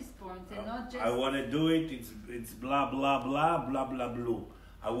get to this point and not just. I want to do it. It's blah blah blah blah blah blue.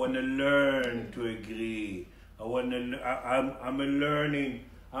 I want to learn to agree. I'm a learning.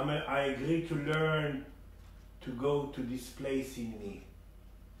 I agree to learn to go to this place in me.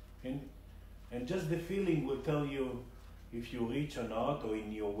 And just the feeling will tell you if you reach or not, or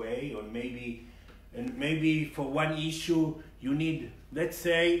in your way, or maybe for one issue you need. Let's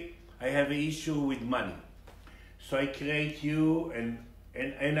say I have an issue with money, so I create you, and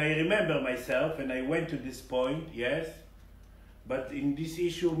I remember myself, and I went to this point, yes. But in this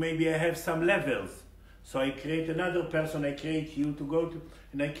issue, maybe I have some levels. So I create another person, I create you to go to,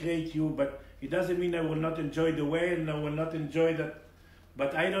 and I create you, but it doesn't mean I will not enjoy the way, and I will not enjoy that.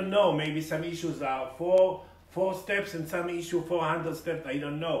 But I don't know, maybe some issues are four steps, and some issue 400 steps, I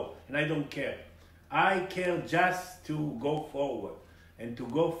don't know, and I don't care. I care just to go forward. And to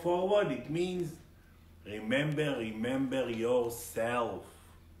go forward, it means remember yourself.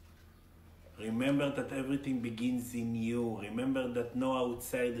 Remember that everything begins in you. Remember that no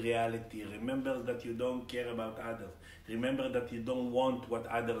outside reality. Remember that you don't care about others. Remember that you don't want what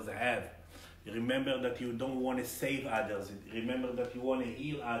others have. Remember that you don't want to save others. Remember that you want to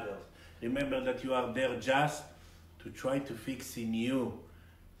heal others. Remember that you are there just to try to fix in you.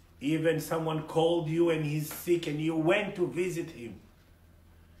 Even someone called you and he's sick and you went to visit him.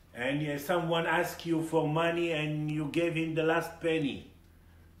 And someone asked you for money and you gave him the last penny.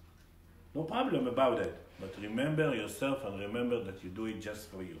 No problem about it. But remember yourself and remember that you do it just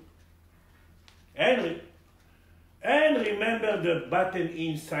for you. And remember the button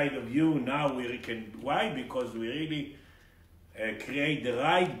inside of you. Now we can, why? Because we really create the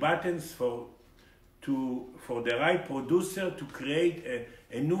right buttons for the right producer to create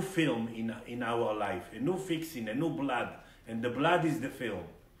a new film in our life. A new fixing, a new blood. And the blood is the film.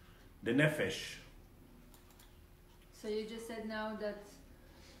 The nefesh. So you just said now that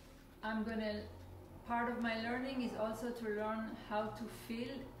part of my learning is also to learn how to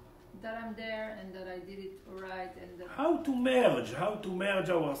feel that I'm there and that I did it right, and that how to merge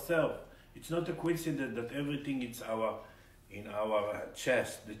ourselves. It's not a coincidence that everything is in our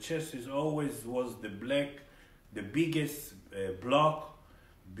chest. The chest was the biggest block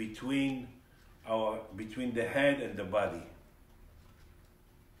between the head and the body.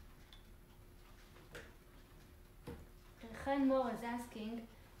 Chen Moore is asking,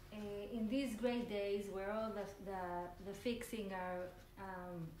 in these great days where all the fixing are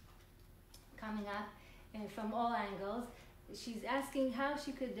coming up from all angles, she's asking how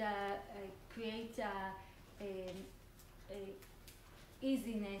she could create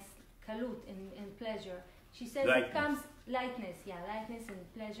easiness, kalut, and pleasure. She says it comes lightness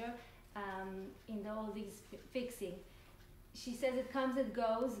and pleasure in all these fixing. She says it comes and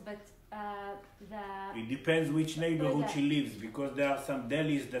goes, but it depends which neighborhood she lives, because there are some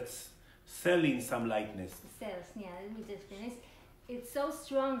delis that's selling some lightness. Let me just finish. It's so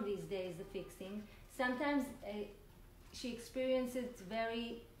strong these days, the fixing. Sometimes she experiences it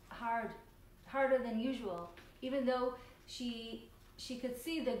very harder than usual, even though she could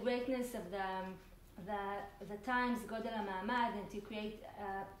see the greatness of the times, Godel HaMa'amad, and to create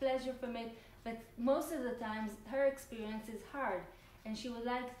pleasure from it. But most of the times, her experience is hard, and she would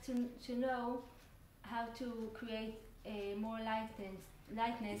like to know how to create a more lightness,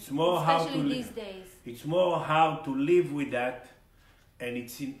 especially these days. It's more how to live with that, and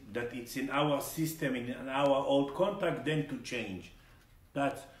it's in our system, in our old contract, than to change.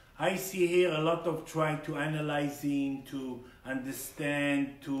 That I see here a lot of try to analyzing, to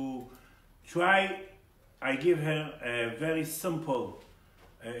understand, to try. I give her a very simple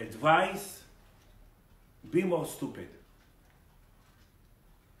advice. Be more stupid.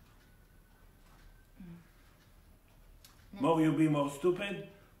 More you be more stupid,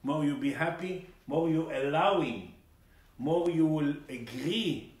 more you be happy, more you allowing, more you will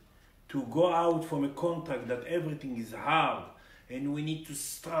agree to go out from a contract that everything is hard, and we need to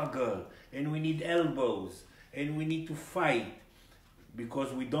struggle, and we need elbows, and we need to fight,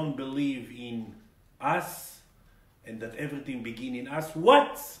 because we don't believe in us, and that everything begins in us.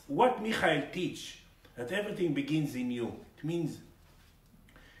 What Michael teach? That everything begins in you. It means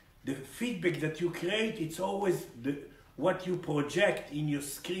the feedback that you create, it's always what you project in your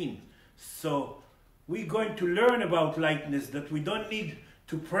screen. So we're going to learn about lightness, that we don't need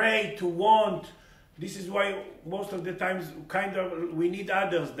to pray, to want, This is why most of the times we need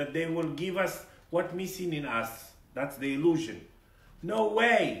others, that they will give us what's missing in us. That's the illusion. No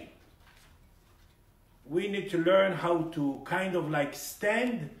way. We need to learn how to kind of like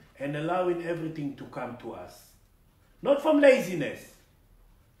stand and allowing everything to come to us. Not from laziness,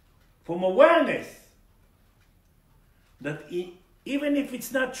 from awareness. That even if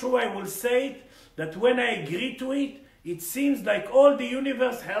it's not true, I will say it, that when I agree to it, it seems like all the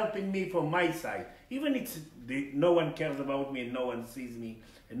universe helping me from my side. Even it's no one cares about me and no one sees me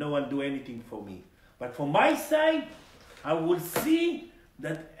and no one do anything for me. But from my side, I will see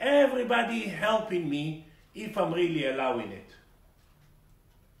that everybody helping me if I'm really allowing it.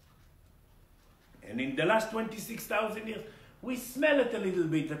 And in the last 26,000 years, we smell it a little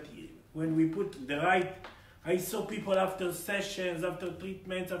bit that when we put the right, I saw people after sessions, after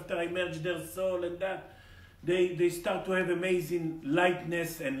treatments, after I merged their soul and that, they start to have amazing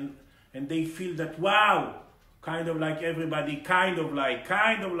lightness and they feel that, wow, kind of like everybody, kind of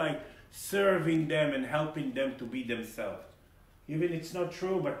like serving them and helping them to be themselves. Even it's not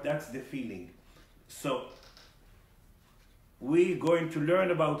true, but that's the feeling. So, we're going to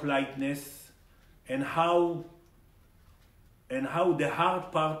learn about lightness and how the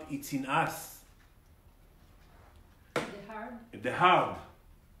hard part it's in us. The hard,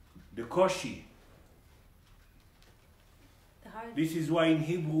 the koshi. This is why in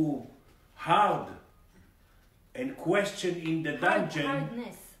Hebrew, hard and question in the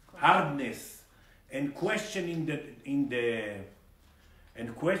dungeon, hardness, and question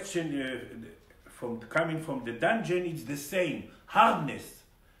from coming from the dungeon, it's the same hardness.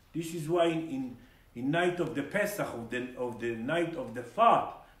 This is why in night of the Pesach, of the night of the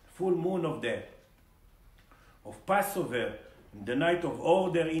Fat, full moon of Passover, the night of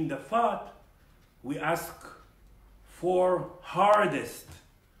order in the Fat, we ask for hardest,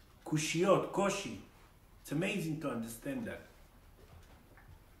 kushiot, koshi. It's amazing to understand that.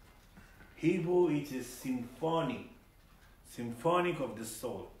 Hebrew is a symphonic of the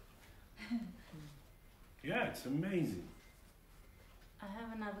soul. Yeah, it's amazing. I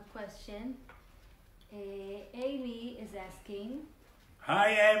have another question. Amy is asking. Hi,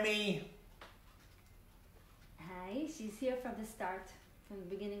 Amy. Hi, she's here from the start, from the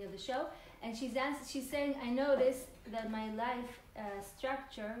beginning of the show, and she's saying, I noticed that my life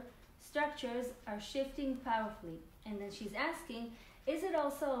structures are shifting powerfully, and then she's asking, is it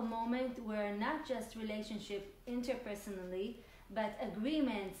also a moment where not just relationship interpersonally, but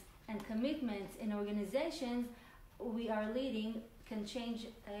agreements and commitments in organizations we are leading can change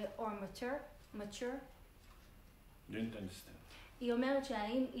or mature? Didn't understand. היא אומרת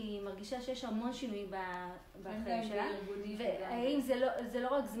שהאם היא מרגישה שיש המון שינויים בחיים שלה, והאם זה לא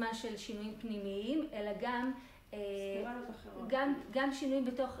רק זמן של שינויים פנימיים, אלא גם שינויים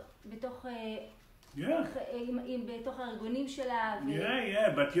בתוך הארגונים שלה. Yeah,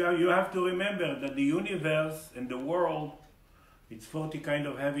 but you have to remember that the universe and the world, it's 40 kind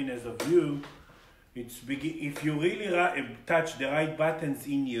of heaviness of you. If you really touch the right buttons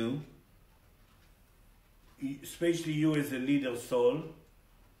in you, especially you as a leader soul,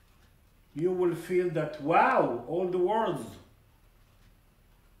 you will feel that, wow, all the worlds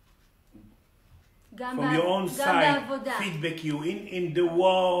from your own side feedback you in the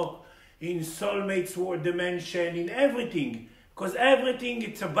war, in soulmates world dimension, in everything. Because everything,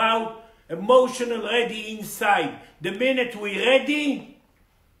 it's about emotional ready inside. The minute we're ready,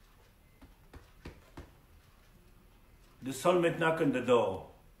 the soulmate knock on the door.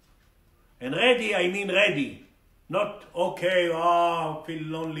 And ready, I mean ready. Not, okay, feel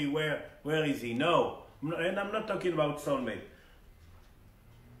lonely, where is he? No. And I'm not talking about soulmate.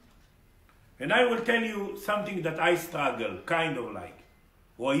 And I will tell you something that I struggle, kind of like,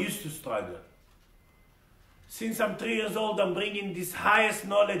 or I used to struggle. Since I'm 3 years old, I'm bringing this highest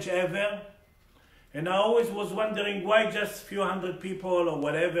knowledge ever. And I always was wondering why just a few hundred people or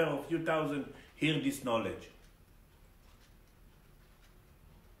whatever, or a few thousand, hear this knowledge.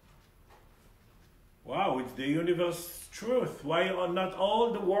 Wow, it's the universe truth. Why not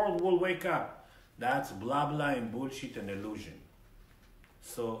all the world will wake up? That's blah blah and bullshit and illusion.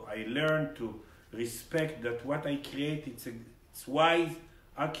 So I learned to respect that what I create, it's wise,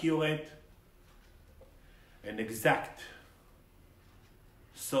 accurate, and exact.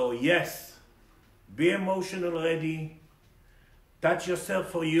 So yes, be emotional ready. Touch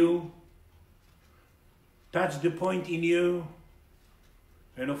yourself for you. Touch the point in you.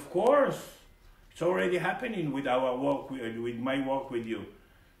 And of course, it's already happening with our work, with my work with you,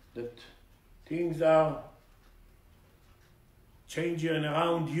 that things are changing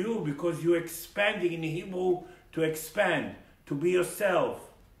around you because you're expanding in Hebrew to expand, to be yourself,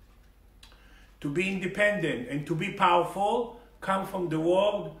 to be independent and to be powerful come from the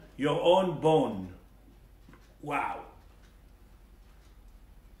word, your own bone. Wow.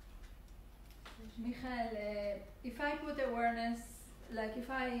 Michael, if I put awareness, like if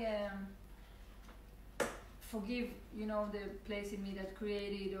I forgive, you know, the place in me that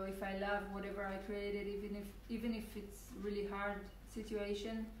created, or if I love whatever I created, even if it's really hard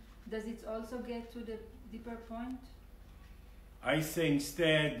situation, does it also get to the deeper point? I say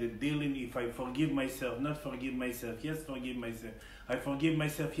instead the dealing, if I forgive myself, not forgive myself, yes, forgive myself. I forgive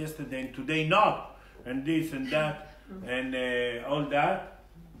myself yesterday and today not, and this and that, and all that.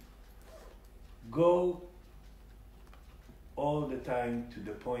 Go all the time to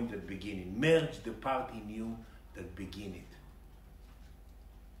the point at beginning. Merge the part in you that begin it.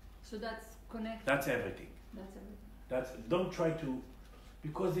 So that's connected. That's everything. That's everything. Don't try to,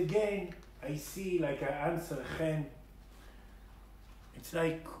 because again, I see, like I answer Chen, it's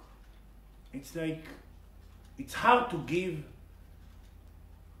hard to give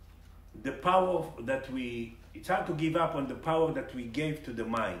the power that it's hard to give up on the power that we gave to the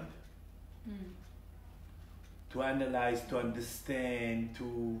mind. To analyze, to understand,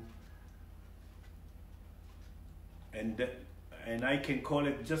 and I can call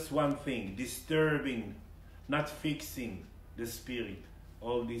it just one thing, disturbing, not fixing the spirit,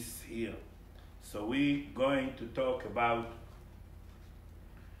 all this here. So we're going to talk about,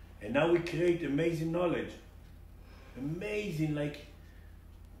 and now we create amazing knowledge, amazing, like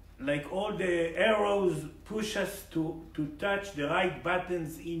all the arrows push us to touch the right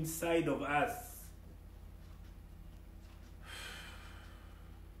buttons inside of us.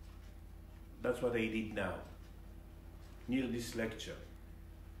 That's what I did now, near this lecture.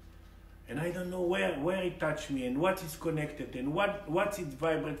 And I don't know where it touched me and what is connected and what's it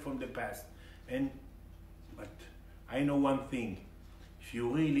vibrate from the past. But I know one thing, if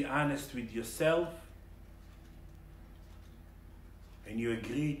you're really honest with yourself and you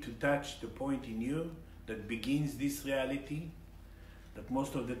agree to touch the point in you that begins this reality, that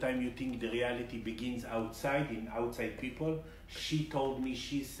most of the time you think the reality begins outside, in outside people. She told me,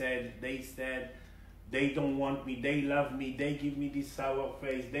 she said, they don't want me, they love me, they give me this sour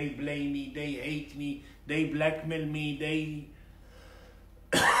face, they blame me, they hate me, they blackmail me,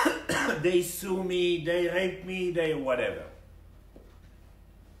 they sue me, they rape me, they whatever.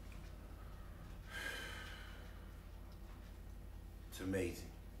 It's amazing.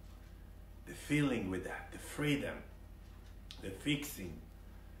 The feeling with that, the freedom, the fixing,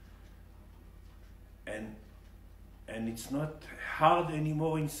 and it's not hard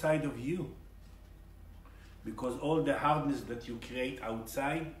anymore inside of you, because all the hardness that you create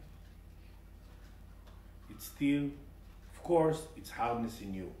outside, it's still, of course, it's hardness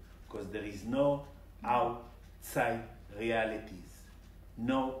in you, because there is no outside realities,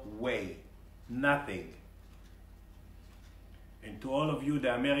 no way, nothing. And to all of you,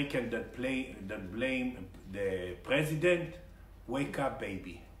 the Americans that blame the president, wake up,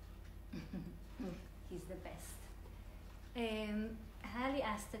 baby. He's the best. Hallie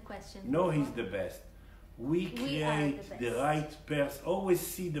asked a question. No, before. he's the best. We create the right person. Always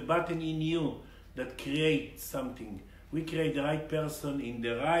see the button in you that creates something. We create the right person in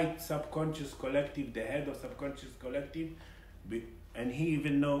the right subconscious collective, the head of subconscious collective, and he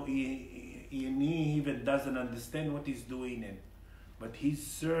even doesn't understand what he's doing, but he's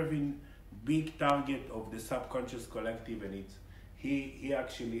serving big target of the subconscious collective, and he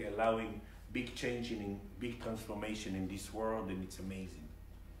actually allowing big change in big transformation in this world, and it's amazing.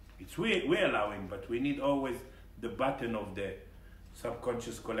 It's we're allowing, but we need always the button of the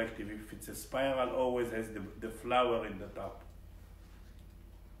subconscious collective. If it's a spiral, always has the flower in the top.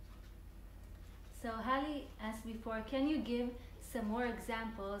 So Hallie asked before, can you give some more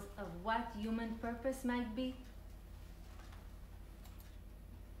examples of what human purpose might be?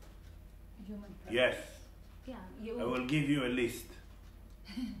 Human purpose. Yes. Yeah, I will give you a list.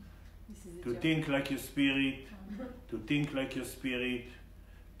 To think like your spirit, to think like your spirit,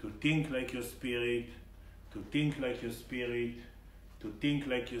 to think like your spirit, to think like your spirit, to think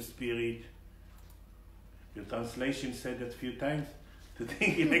like your spirit. Your translation said that a few times. To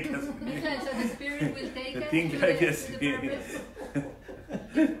think like a spirit. So the spirit will take To us think to like the a spirit.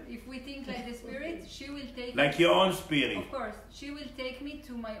 If we think like the spirit, she will take Like us, your own spirit. Of course, she will take me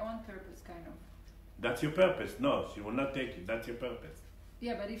to my own purpose, kind of. That's your purpose. No, she will not take it. That's your purpose.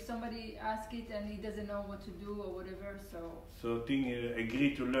 Yeah, but if somebody asks it and he doesn't know what to do or whatever, So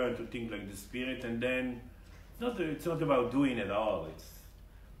agree to learn to think like the spirit, and then it's not about doing it all.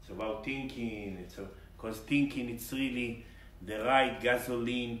 It's about thinking. Because thinking, it's really the right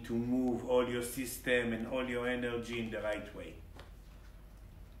gasoline to move all your system and all your energy in the right way.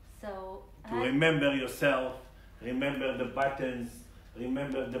 So To remember yourself, remember the buttons,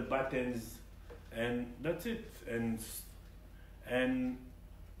 and that's it. And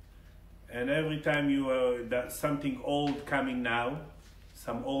every time that something old coming now,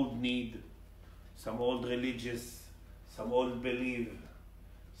 some old need, some old religious, some old belief,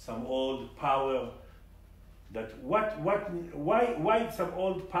 some old power. Why some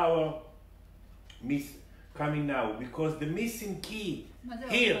old power coming now? Because the missing key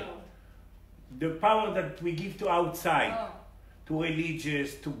here, the power that we give to outside, to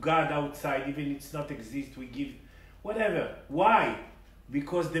religious, to God outside, even it's not exist, we give whatever. Why?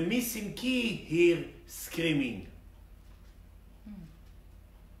 Because the missing key here screaming.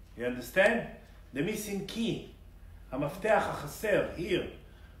 You understand? The missing key. המפתח החסר here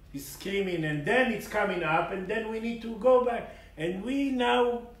is screaming, and then it's coming up, and then we need to go back, and we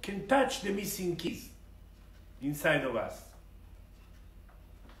now can touch the missing keys inside of us.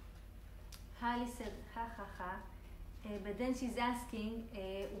 Holly said, ha ha ha. But then she's asking,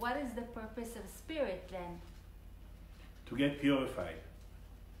 what is the purpose of spirit then? To get purified.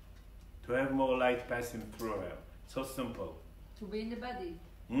 To have more light passing through her. So simple. To be in the body.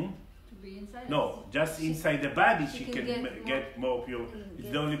 To be inside. No, just inside the body she can can get get more pure.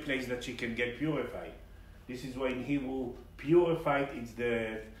 It's the only place that she can get purified. This is why in Hebrew, purified it's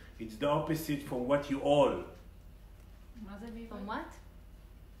the opposite from what you all. From what?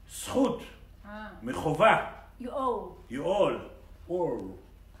 זכות. מחובה. You owe. You all.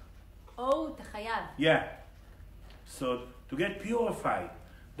 Oh, תחייב. Yeah. So to get purified,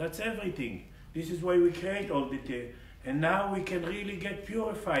 that's everything. This is why we create all the things. And now we can really get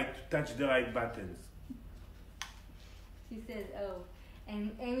purified to touch the right buttons. She says, oh.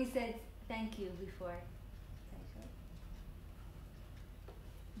 And Amy said, thank you before.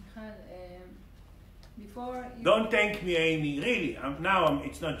 Before. Don't thank me, Amy. Really,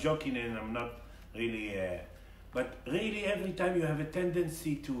 it's not joking, and I'm not really. But really, every time you have a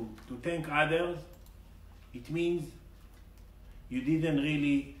tendency to thank others, it means you didn't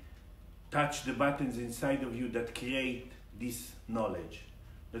really touch the buttons inside of you that create this knowledge.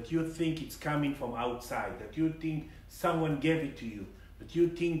 That you think it's coming from outside. That you think someone gave it to you. That you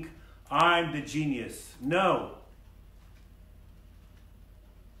think I'm the genius. No.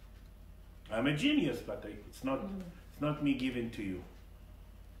 I'm a genius, but it's not me given to you.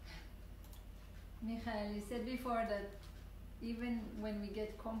 Michael, you said before that even when we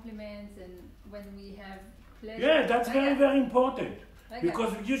get compliments and when we have pleasure. Yeah, that's very, very important.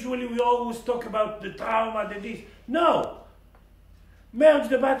 Because usually we always talk about the trauma, the this. No! Merge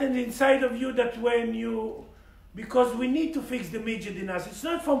the buttons inside of you that when you... Because we need to fix the midget in us. It's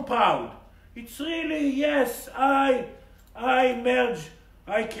not from proud. It's really, yes, I merge,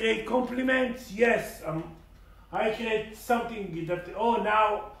 I create compliments, yes. I create something that,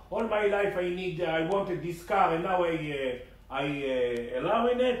 now, all my life I wanted this car and now I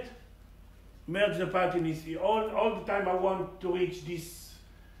allowing it. Merge the pattern is all the time I want to reach this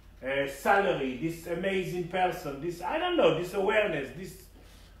salary, this amazing person, this, I don't know, this awareness, this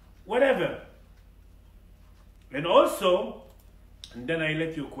whatever. And also, and then I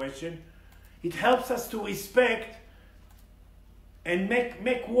let you question, it helps us to respect and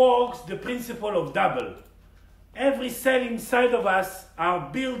make works the principle of double. Every cell inside of us are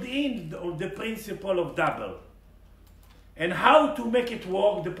built in on the principle of double. And how to make it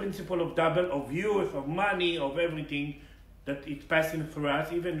work, the principle of double, of youth, of money, of everything that it's passing through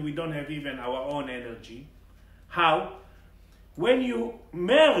us, even we don't have even our own energy. How? When you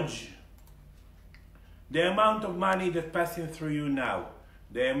merge the amount of money that's passing through you now,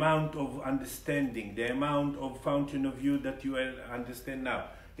 the amount of understanding, the amount of fountain of you that you understand now.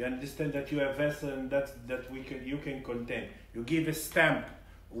 You understand that you have vessel and you can contain. You give a stamp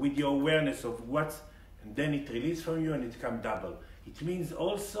with your awareness of what's, and then it releases from you and it comes double. It means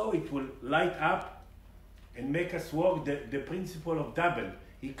also it will light up and make us work the principle of double.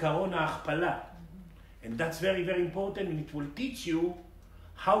 עיקרון ההכפלה. And that's very, very important, and it will teach you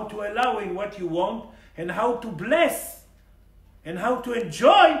how to allow in what you want and how to bless and how to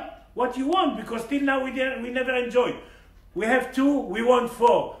enjoy what you want, because till now we never enjoyed. We have 2, we want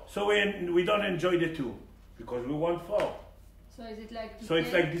 4, so we don't enjoy the 2 because we want 4. So is it like?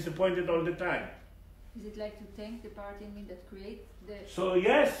 It's like disappointed all the time. Is it like to thank the part in me that creates the? So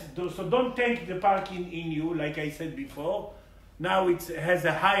yes, so don't thank the part in you, like I said before. Now it has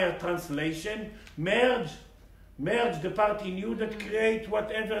a higher translation. Merge the part in you that create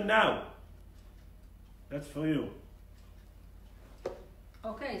whatever now. That's for you.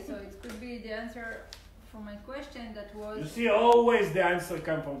 Okay, so it could be the answer for my question that was. You see, always the answer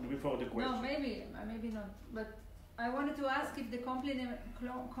comes from before the question. No, maybe not. But I wanted to ask if the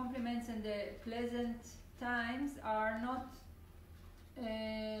compliments and the pleasant times are not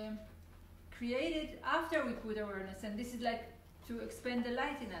created after we put awareness, and this is like to expand the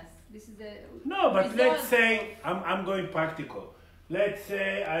light in us. This is the No, but result let's say, I'm going practical. Let's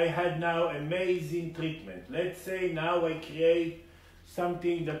say I had now amazing treatment. Let's say now I create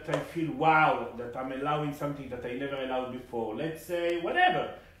something that I feel wow, that I'm allowing something that I never allowed before. Let's say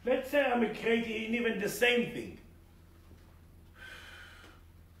whatever. Let's say I'm creating even the same thing.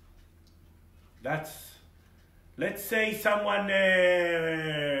 Let's say someone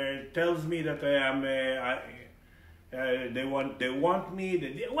tells me that I am, they want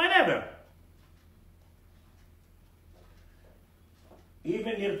me, whatever.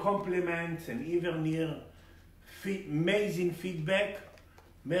 Even your compliments and even your amazing feedback,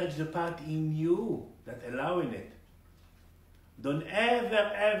 merge the part in you that allowing it. Don't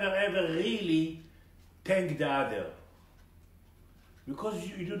ever really thank the other. Because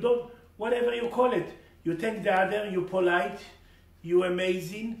you don't, whatever you call it, you thank the other, you polite, you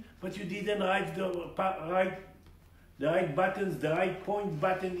amazing, but you didn't write the right buttons, the right point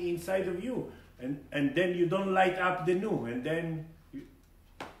button inside of you. And then you don't light up the new, and then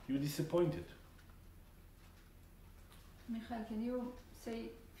you're disappointed. Michael, can you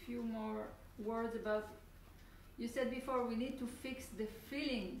say a few more words about, you said before we need to fix the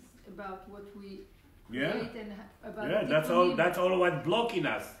feelings about what we create and about that's all what's blocking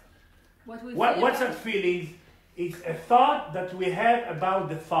us. What's that feelings? It's a thought that we have about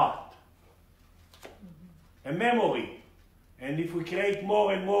the thought. A memory. And if we create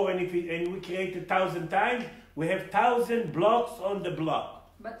more and more, and we create 1,000 times, we have 1,000 blocks on the block.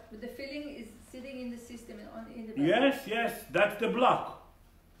 But the feeling is sitting in the system, in the body. Yes, that's the block.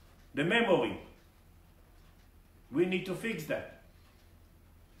 The memory. We need to fix that.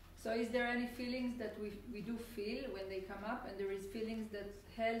 So is there any feelings that we do feel when they come up, and there is feelings that's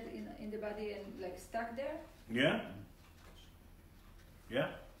held in the body and like stuck there? Yeah. Okay,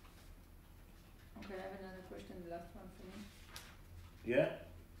 I have another question, the last one for me. Yeah.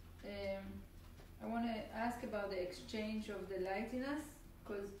 I want to ask about the exchange of the light in us,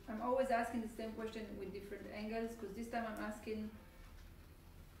 because I'm always asking the same question with different angles, because this time I'm asking,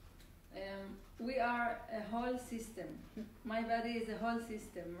 we are a whole system. My body is a whole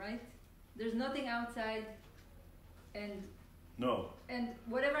system, right? There's nothing outside, and no. And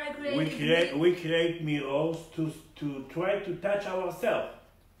whatever I create, we create mirrors to try to touch ourselves.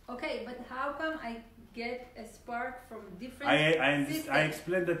 Okay, but how come I get a spark from different systems? I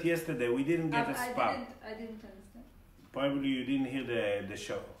explained that yesterday. We didn't get a spark. I didn't understand. Probably you didn't hear the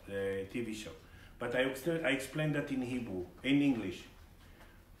show, the TV show. But I explained that in Hebrew, in English.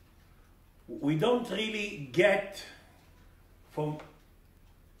 We don't really get from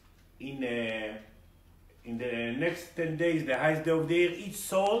in the next 10 days, the highest day of the year, each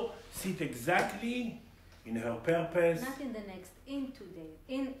soul sit exactly in her purpose. Not in the next, in 2 days,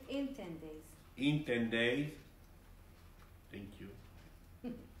 in 10 days. In 10 days. Thank you.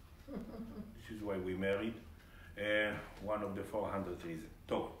 This is why we married. One of the 400 reasons.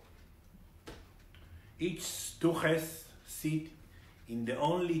 So, each stuches sit in the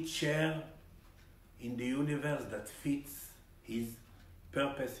only chair in the universe that fits his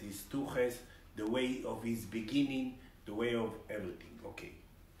purpose, his stuches, the way of his beginning, the way of everything. Okay.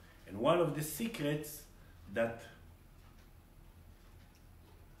 And one of the secrets that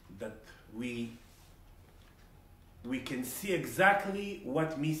we can see exactly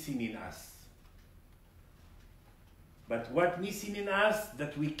what's missing in us. But what's missing in us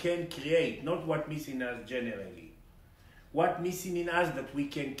that we can create, not what missing in us generally. What missing in us that we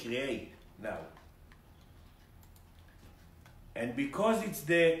can create now. And because it's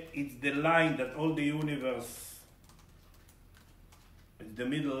the line that all the universe, it's the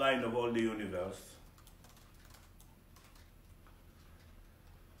middle line of all the universe.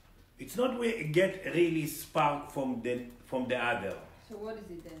 It's not we get really spark from the other. So what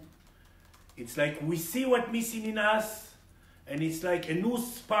is it then? It's like we see what's missing in us, and it's like a new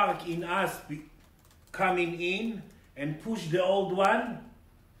spark in us coming in and push the old one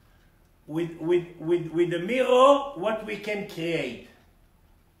with the mirror what we can create.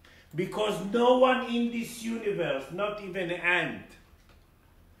 Because no one in this universe, not even an ant,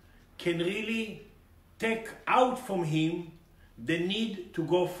 can really take out from him the need to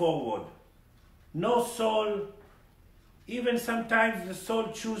go forward. No soul, even sometimes the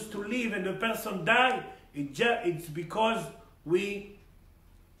soul choose to live and the person die, it's because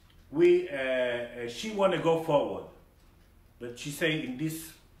she want to go forward. But she say, in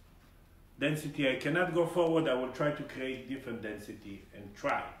this density I cannot go forward, I will try to create different density and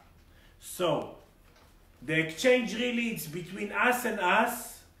try. So, the exchange really is between us and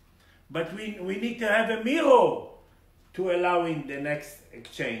us, but we need to have a mirror to allow in the next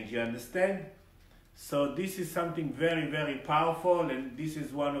exchange, you understand? So this is something very, very powerful, and this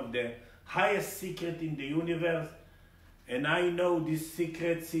is one of the highest secrets in the universe. And I know this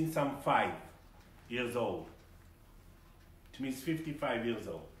secret since I'm 5 years old. It means 55 years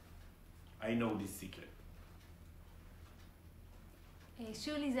old. I know this secret.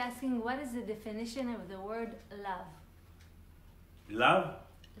 Shuli is asking, what is the definition of the word love? Love?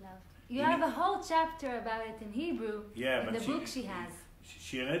 Love. You have a whole chapter about it in Hebrew, Yeah, in but the book she has.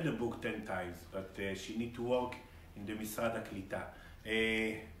 She read the book 10 times, but she need to work in the Misrad HaKlita.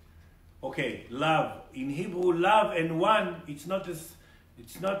 Okay, love. In Hebrew, love and one, it's not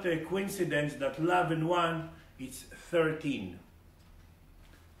a coincidence that love and one, it's 13.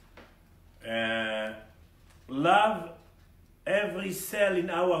 Love, every cell in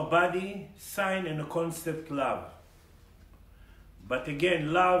our body, sign and a concept love. But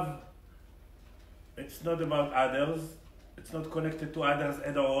again, love, it's not about others. It's not connected to others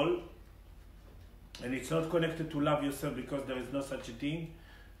at all. And it's not connected to love yourself, because there is no such a thing.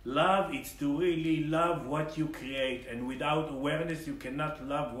 Love is to really love what you create. And without awareness, you cannot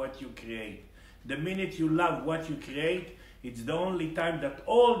love what you create. The minute you love what you create, it's the only time that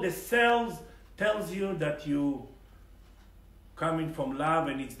all the cells tells you that you coming from love,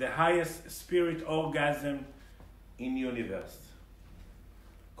 and it's the highest spirit orgasm in universe.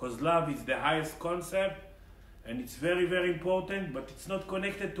 Because love is the highest concept, and it's very, very important, but it's not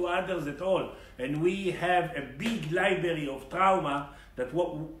connected to others at all. And we have a big library of trauma that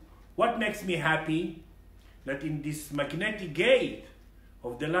what makes me happy, that in this magnetic gate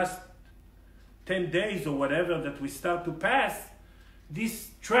of the last 10 days or whatever that we start to pass, this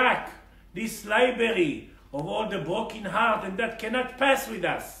track, this library of all the broken heart, and that cannot pass with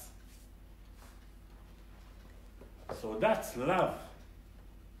us. So that's love.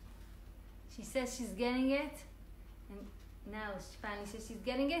 She says she's getting it, and now she finally says she's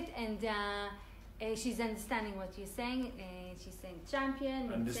getting it, and she's understanding what you're saying. She's saying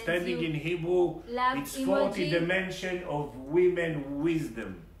champion. Understanding in Hebrew, it's 40 dimension of women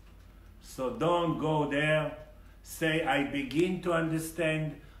wisdom. So don't go there. Say, I begin to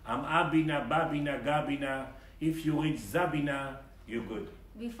understand. I'm Abina, Babina, Gabina. If you reach Zabina, you're good.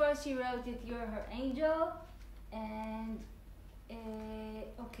 Before she wrote it, you're her angel. And,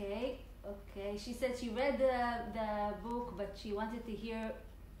 okay. She said she read the book, but she wanted to hear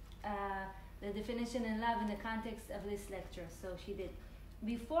the definition in love in the context of this lecture. So she did.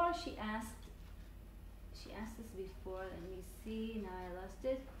 Before she asked this before, let me see, now I lost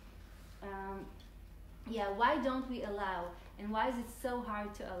it. Yeah, why don't we allow? And why is it so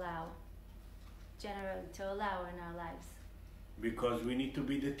hard to allow? Generally, to allow in our lives? Because we need to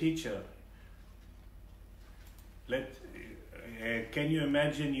be the teacher. Can you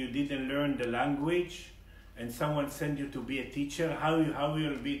imagine you didn't learn the language and someone sent you to be a teacher? How will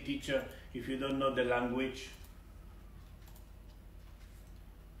you be a teacher if you don't know the language?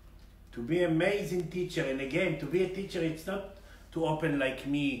 To be an amazing teacher, and again, to be a teacher, it's not to open like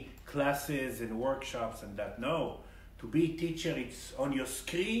me classes and workshops and that. No, to be a teacher, it's on your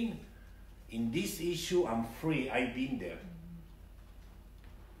screen. In this issue, I'm free. I've been there.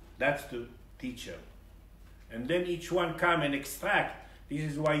 That's the teacher. And then each one come and extract. This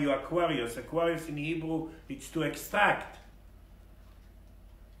is why you Aquarius. Aquarius in Hebrew, it's to extract.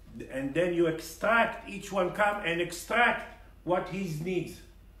 And then you extract, each one come and extract what his needs.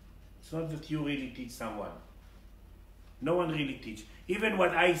 It's not that you really teach someone. No one really teach. Even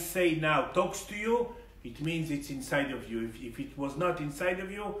what I say now talks to you, it means it's inside of you. If it was not inside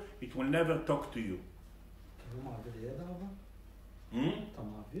of you, it will never talk to you.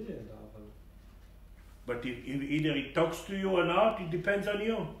 But if either it talks to you or not, it depends on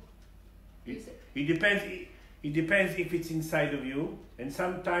you. It depends if it's inside of you, and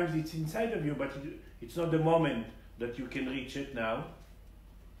sometimes it's inside of you, but it's not the moment that you can reach it now.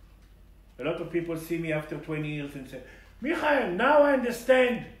 A lot of people see me after 20 years and say, Michael, now I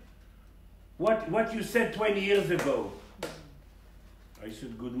understand what you said 20 years ago. I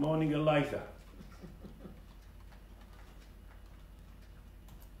said, good morning, Eliza.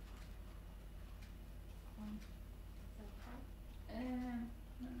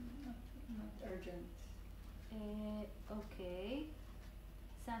 Not urgent. Okay.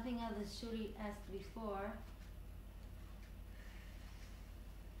 Something else that Shuri asked before.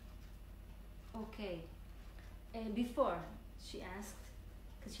 Okay. Before she asked,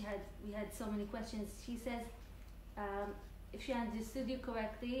 because we had so many questions. She says, if she understood you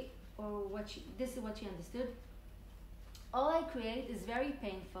correctly, or this is what she understood. All I create is very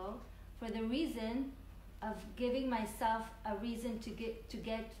painful for the reason of giving myself a reason to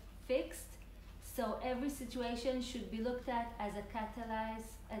get fixed. So every situation should be looked at as a catalyst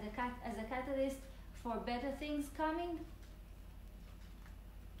for better things coming.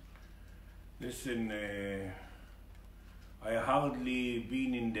 Listen, I hardly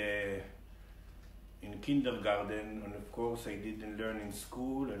been in kindergarten, and of course I didn't learn in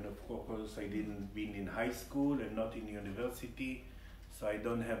school, and of course I didn't been in high school and not in university, so I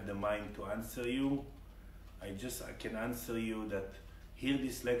don't have the mind to answer you. I can answer you that hear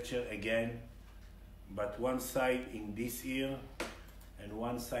this lecture again, but one side in this ear and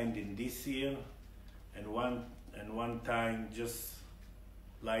one side in this ear, and one time just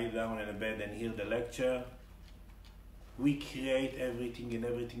lie down in a bed and hear the lecture. We create everything, and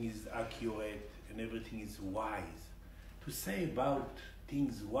everything is accurate, and everything is wise. To say about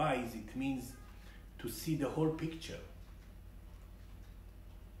things wise, it means to see the whole picture.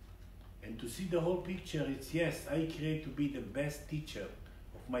 And to see the whole picture, it's yes, I create to be the best teacher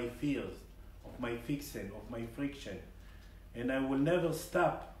of my fears, of my fixing, of my friction. And I will never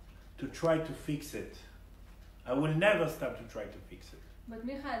stop to try to fix it. I will never stop to try to fix it. But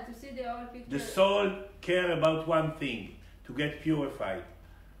Michael, to see the whole picture... The soul care about one thing, to get purified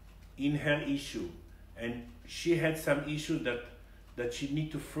in her issue. And she had some issue that she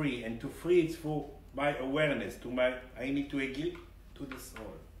need to free. And to free it's for my awareness, I need to agree to the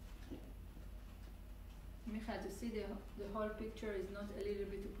soul. Michael, to see the whole picture is not a little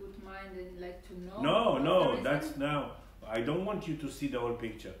bit to put mind and like to know. No, that's now. I don't want you to see the whole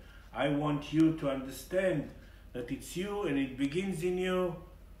picture. I want you to understand that it's you and it begins in you,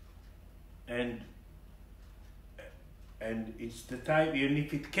 and it's the time, and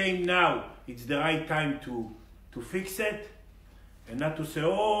if it came now, it's the right time to fix it, and not to say,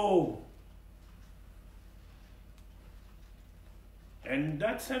 oh, and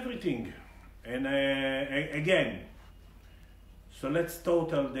that's everything. And again, so let's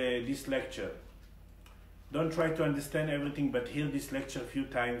total this lecture. Don't try to understand everything, but hear this lecture a few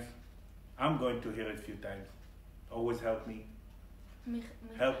times. I'm going to hear it a few times. Always help me.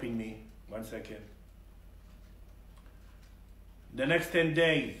 Helping me. 1 second. The next 10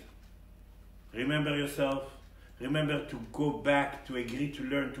 days, remember yourself. Remember to go back, to agree to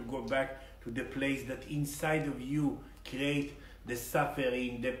learn, to go back to the place that inside of you create the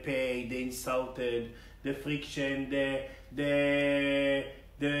suffering, the pain, the insulted, the friction, the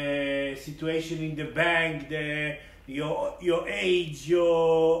situation in the bank, your age,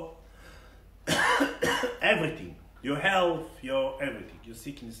 your everything, your health, your everything, your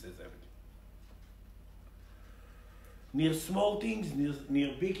sicknesses, everything. Near small things,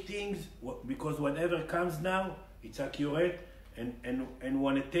 near big things, because whatever comes now, it's accurate and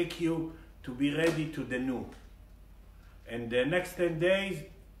want to take you to be ready to the new. And the next 10 days,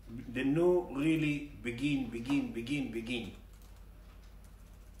 the new really begin.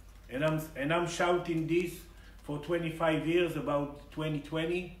 And I'm shouting this for 25 years about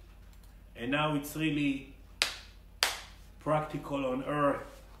 2020, and now it's really practical on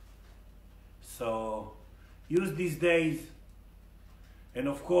earth. So use these days, and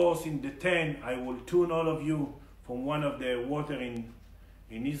of course in the 10 I will tune all of you from one of the water in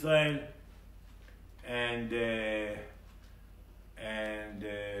Israel, and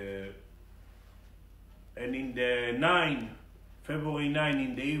in the February 9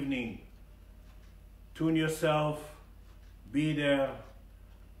 in the evening, tune yourself, be there,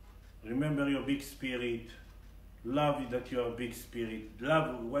 remember your big spirit, love that you are a big spirit,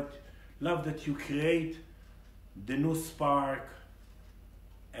 love that you create the new spark,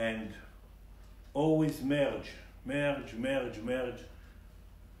 and always merge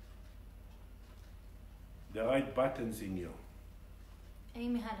the right buttons in you.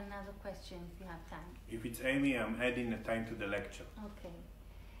 Amy had another question, if you have time. If it's Amy, I'm adding a time to the lecture.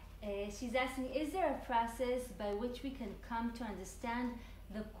 Okay. She's asking, is there a process by which we can come to understand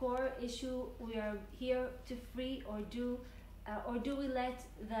the core issue we are here to free, or do we let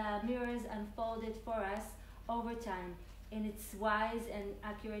the mirrors unfold it for us over time in its wise and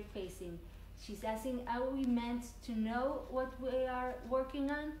accurate pacing? She's asking, are we meant to know what we are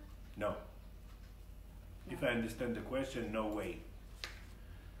working on? No. If I understand the question, no way.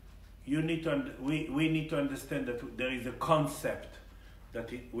 You need to we need to understand that there is a concept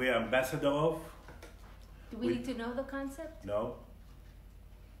that we are ambassador of. Do we need to know the concept? No.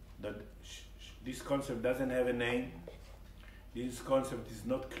 That this concept doesn't have a name. This concept is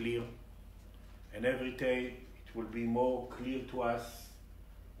not clear, and every day it will be more clear to us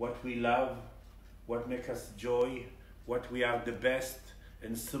what we love, what makes us joy, what we are the best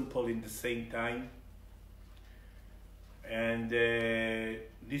and simple in the same time. And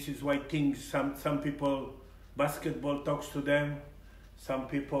this is why things, some people, basketball talks to them, some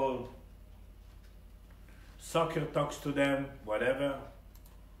people, soccer talks to them, whatever,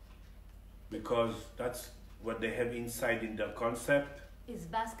 because that's what they have inside in their concept. Is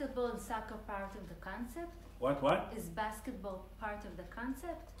basketball and soccer part of the concept? What? Is basketball part of the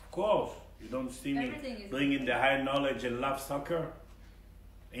concept? Of course. You don't see me Everything is bringing the high knowledge and love soccer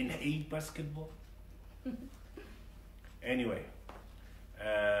and hate basketball. Anyway,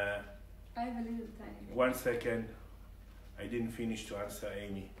 I have a little tiny bit. 1 second. I didn't finish to answer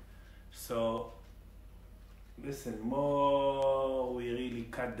Amy. So, listen, more we really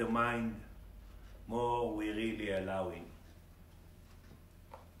cut the mind, more we really allowing.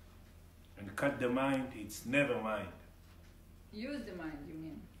 And cut the mind, it's never mind. Use the mind, you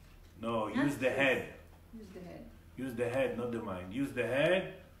mean? No, Not use the this. head. Use the head Use the head, not the mind. Use the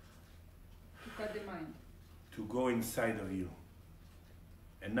head to cut the mind. to go inside of you.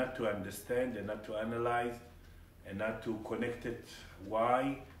 And not to understand, and not to analyze, and not to connect it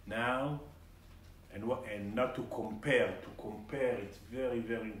why, now, and not to compare. To compare, it's very,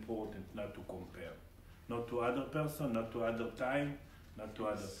 very important not to compare. Not to other person, not to other time, not to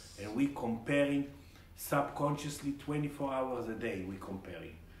other. And we comparing subconsciously 24 hours a day, we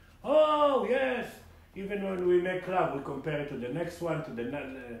comparing. Oh, yes! Even when we make love, we compare it to the next one, to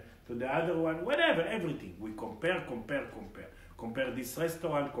the other one, whatever, everything. We compare. Compare this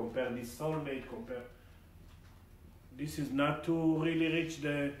restaurant, compare this soulmate, compare. This is not to really reach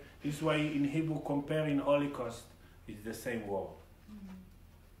the, this is why in Hebrew compare in Holocaust, it's the same word.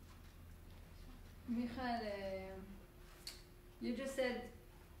 Michael, you just said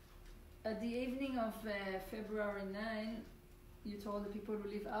at the evening of February 9, you told the people who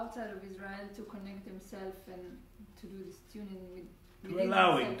live outside of Israel to connect themselves and to do this tuning with. To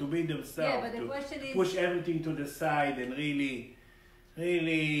allowing, to be themselves, yeah, but the question is, push everything to the side and really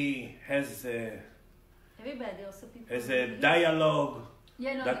has Everybody, also people. as a dialogue,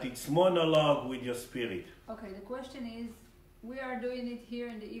 yeah, no, that it's monologue with your spirit. okay, the question is, we are doing it here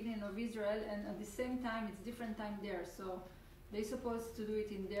in the evening of Israel, and at the same time, it's different time there. So they're supposed to do it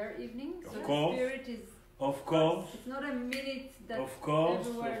in their evening. Of So course. the spirit is. Of course, It's not a minute that of course,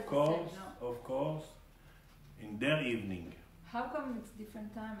 everywhere of is the course, same, no. of course, in their evening. How come it's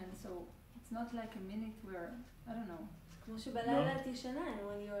different time, and so it's not like a minute where I don't know. כמו שבלילה תשנה,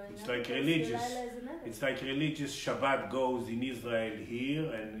 when you're in It's another like place, religious. בלילה is another. It's like religious Shabbat goes in Israel here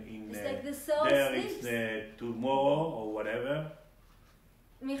and in It's like the soul there sleeps. it's tomorrow or whatever.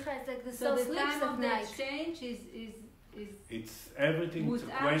 Micha, it's like the So soul the sleeps time at of the night. exchange is It's everything's a Mut'ar to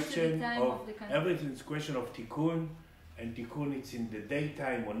the question time of of the country. everything's question of tikkun, and tikkun it's in the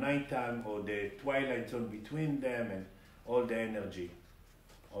daytime or nighttime or the twilight zone between them and all the energy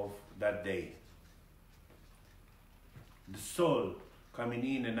of that day. The soul coming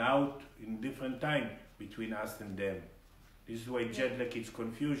in and out in different time between us and them. This is why jet lag is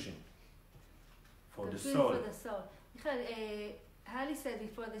confusion for the Confused soul. For the soul. Michael, Hali said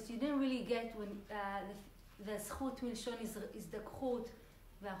before this, you didn't really get when the זכות מלשון הזדככות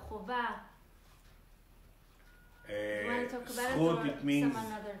והחובה. You want to talk about זכות, it or it means some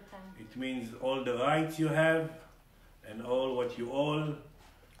another time? it means all the rights you have and all what you all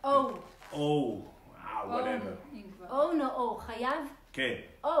Oh, whatever. אם כבר. oh no, oh, חייב? כן,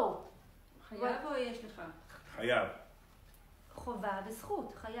 Oh, חייב או יש לך? חייב. חובה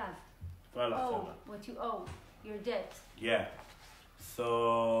וזכות, חייב. פעל Oh, אחורה. what you owe, your debt. Yeah.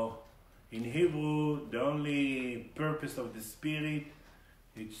 So in Hebrew, the only purpose of the spirit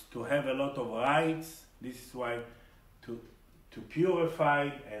is to have a lot of rights. This is why to purify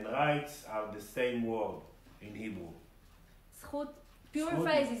and rights are the same word in Hebrew. זכות,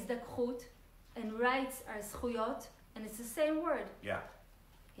 purify is הזדככות, and rights are זכויות, and it's the same word. Yeah.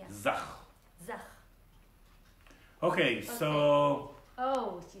 Yeah. Zach. זך. Okay, so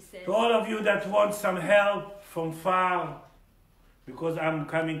Oh, she says. to all of you that want some help from far, because I'm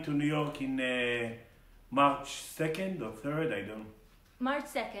coming to New York in March 2nd or 3rd, I don't. March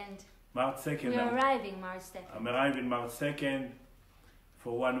 2nd. March 2nd. We are arriving March 2nd. I'm arriving March 2nd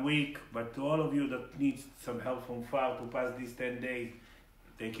for 1 week, but to all of you that need some help from far to pass these 10 days,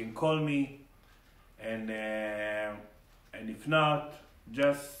 they can call me, and if not,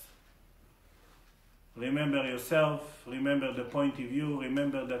 just remember yourself, remember the point of view,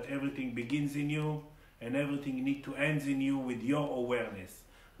 remember that everything begins in you, and everything needs to end in you with your awareness,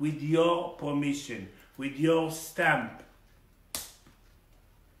 with your permission, with your stamp.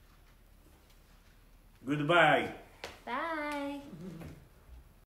 Goodbye.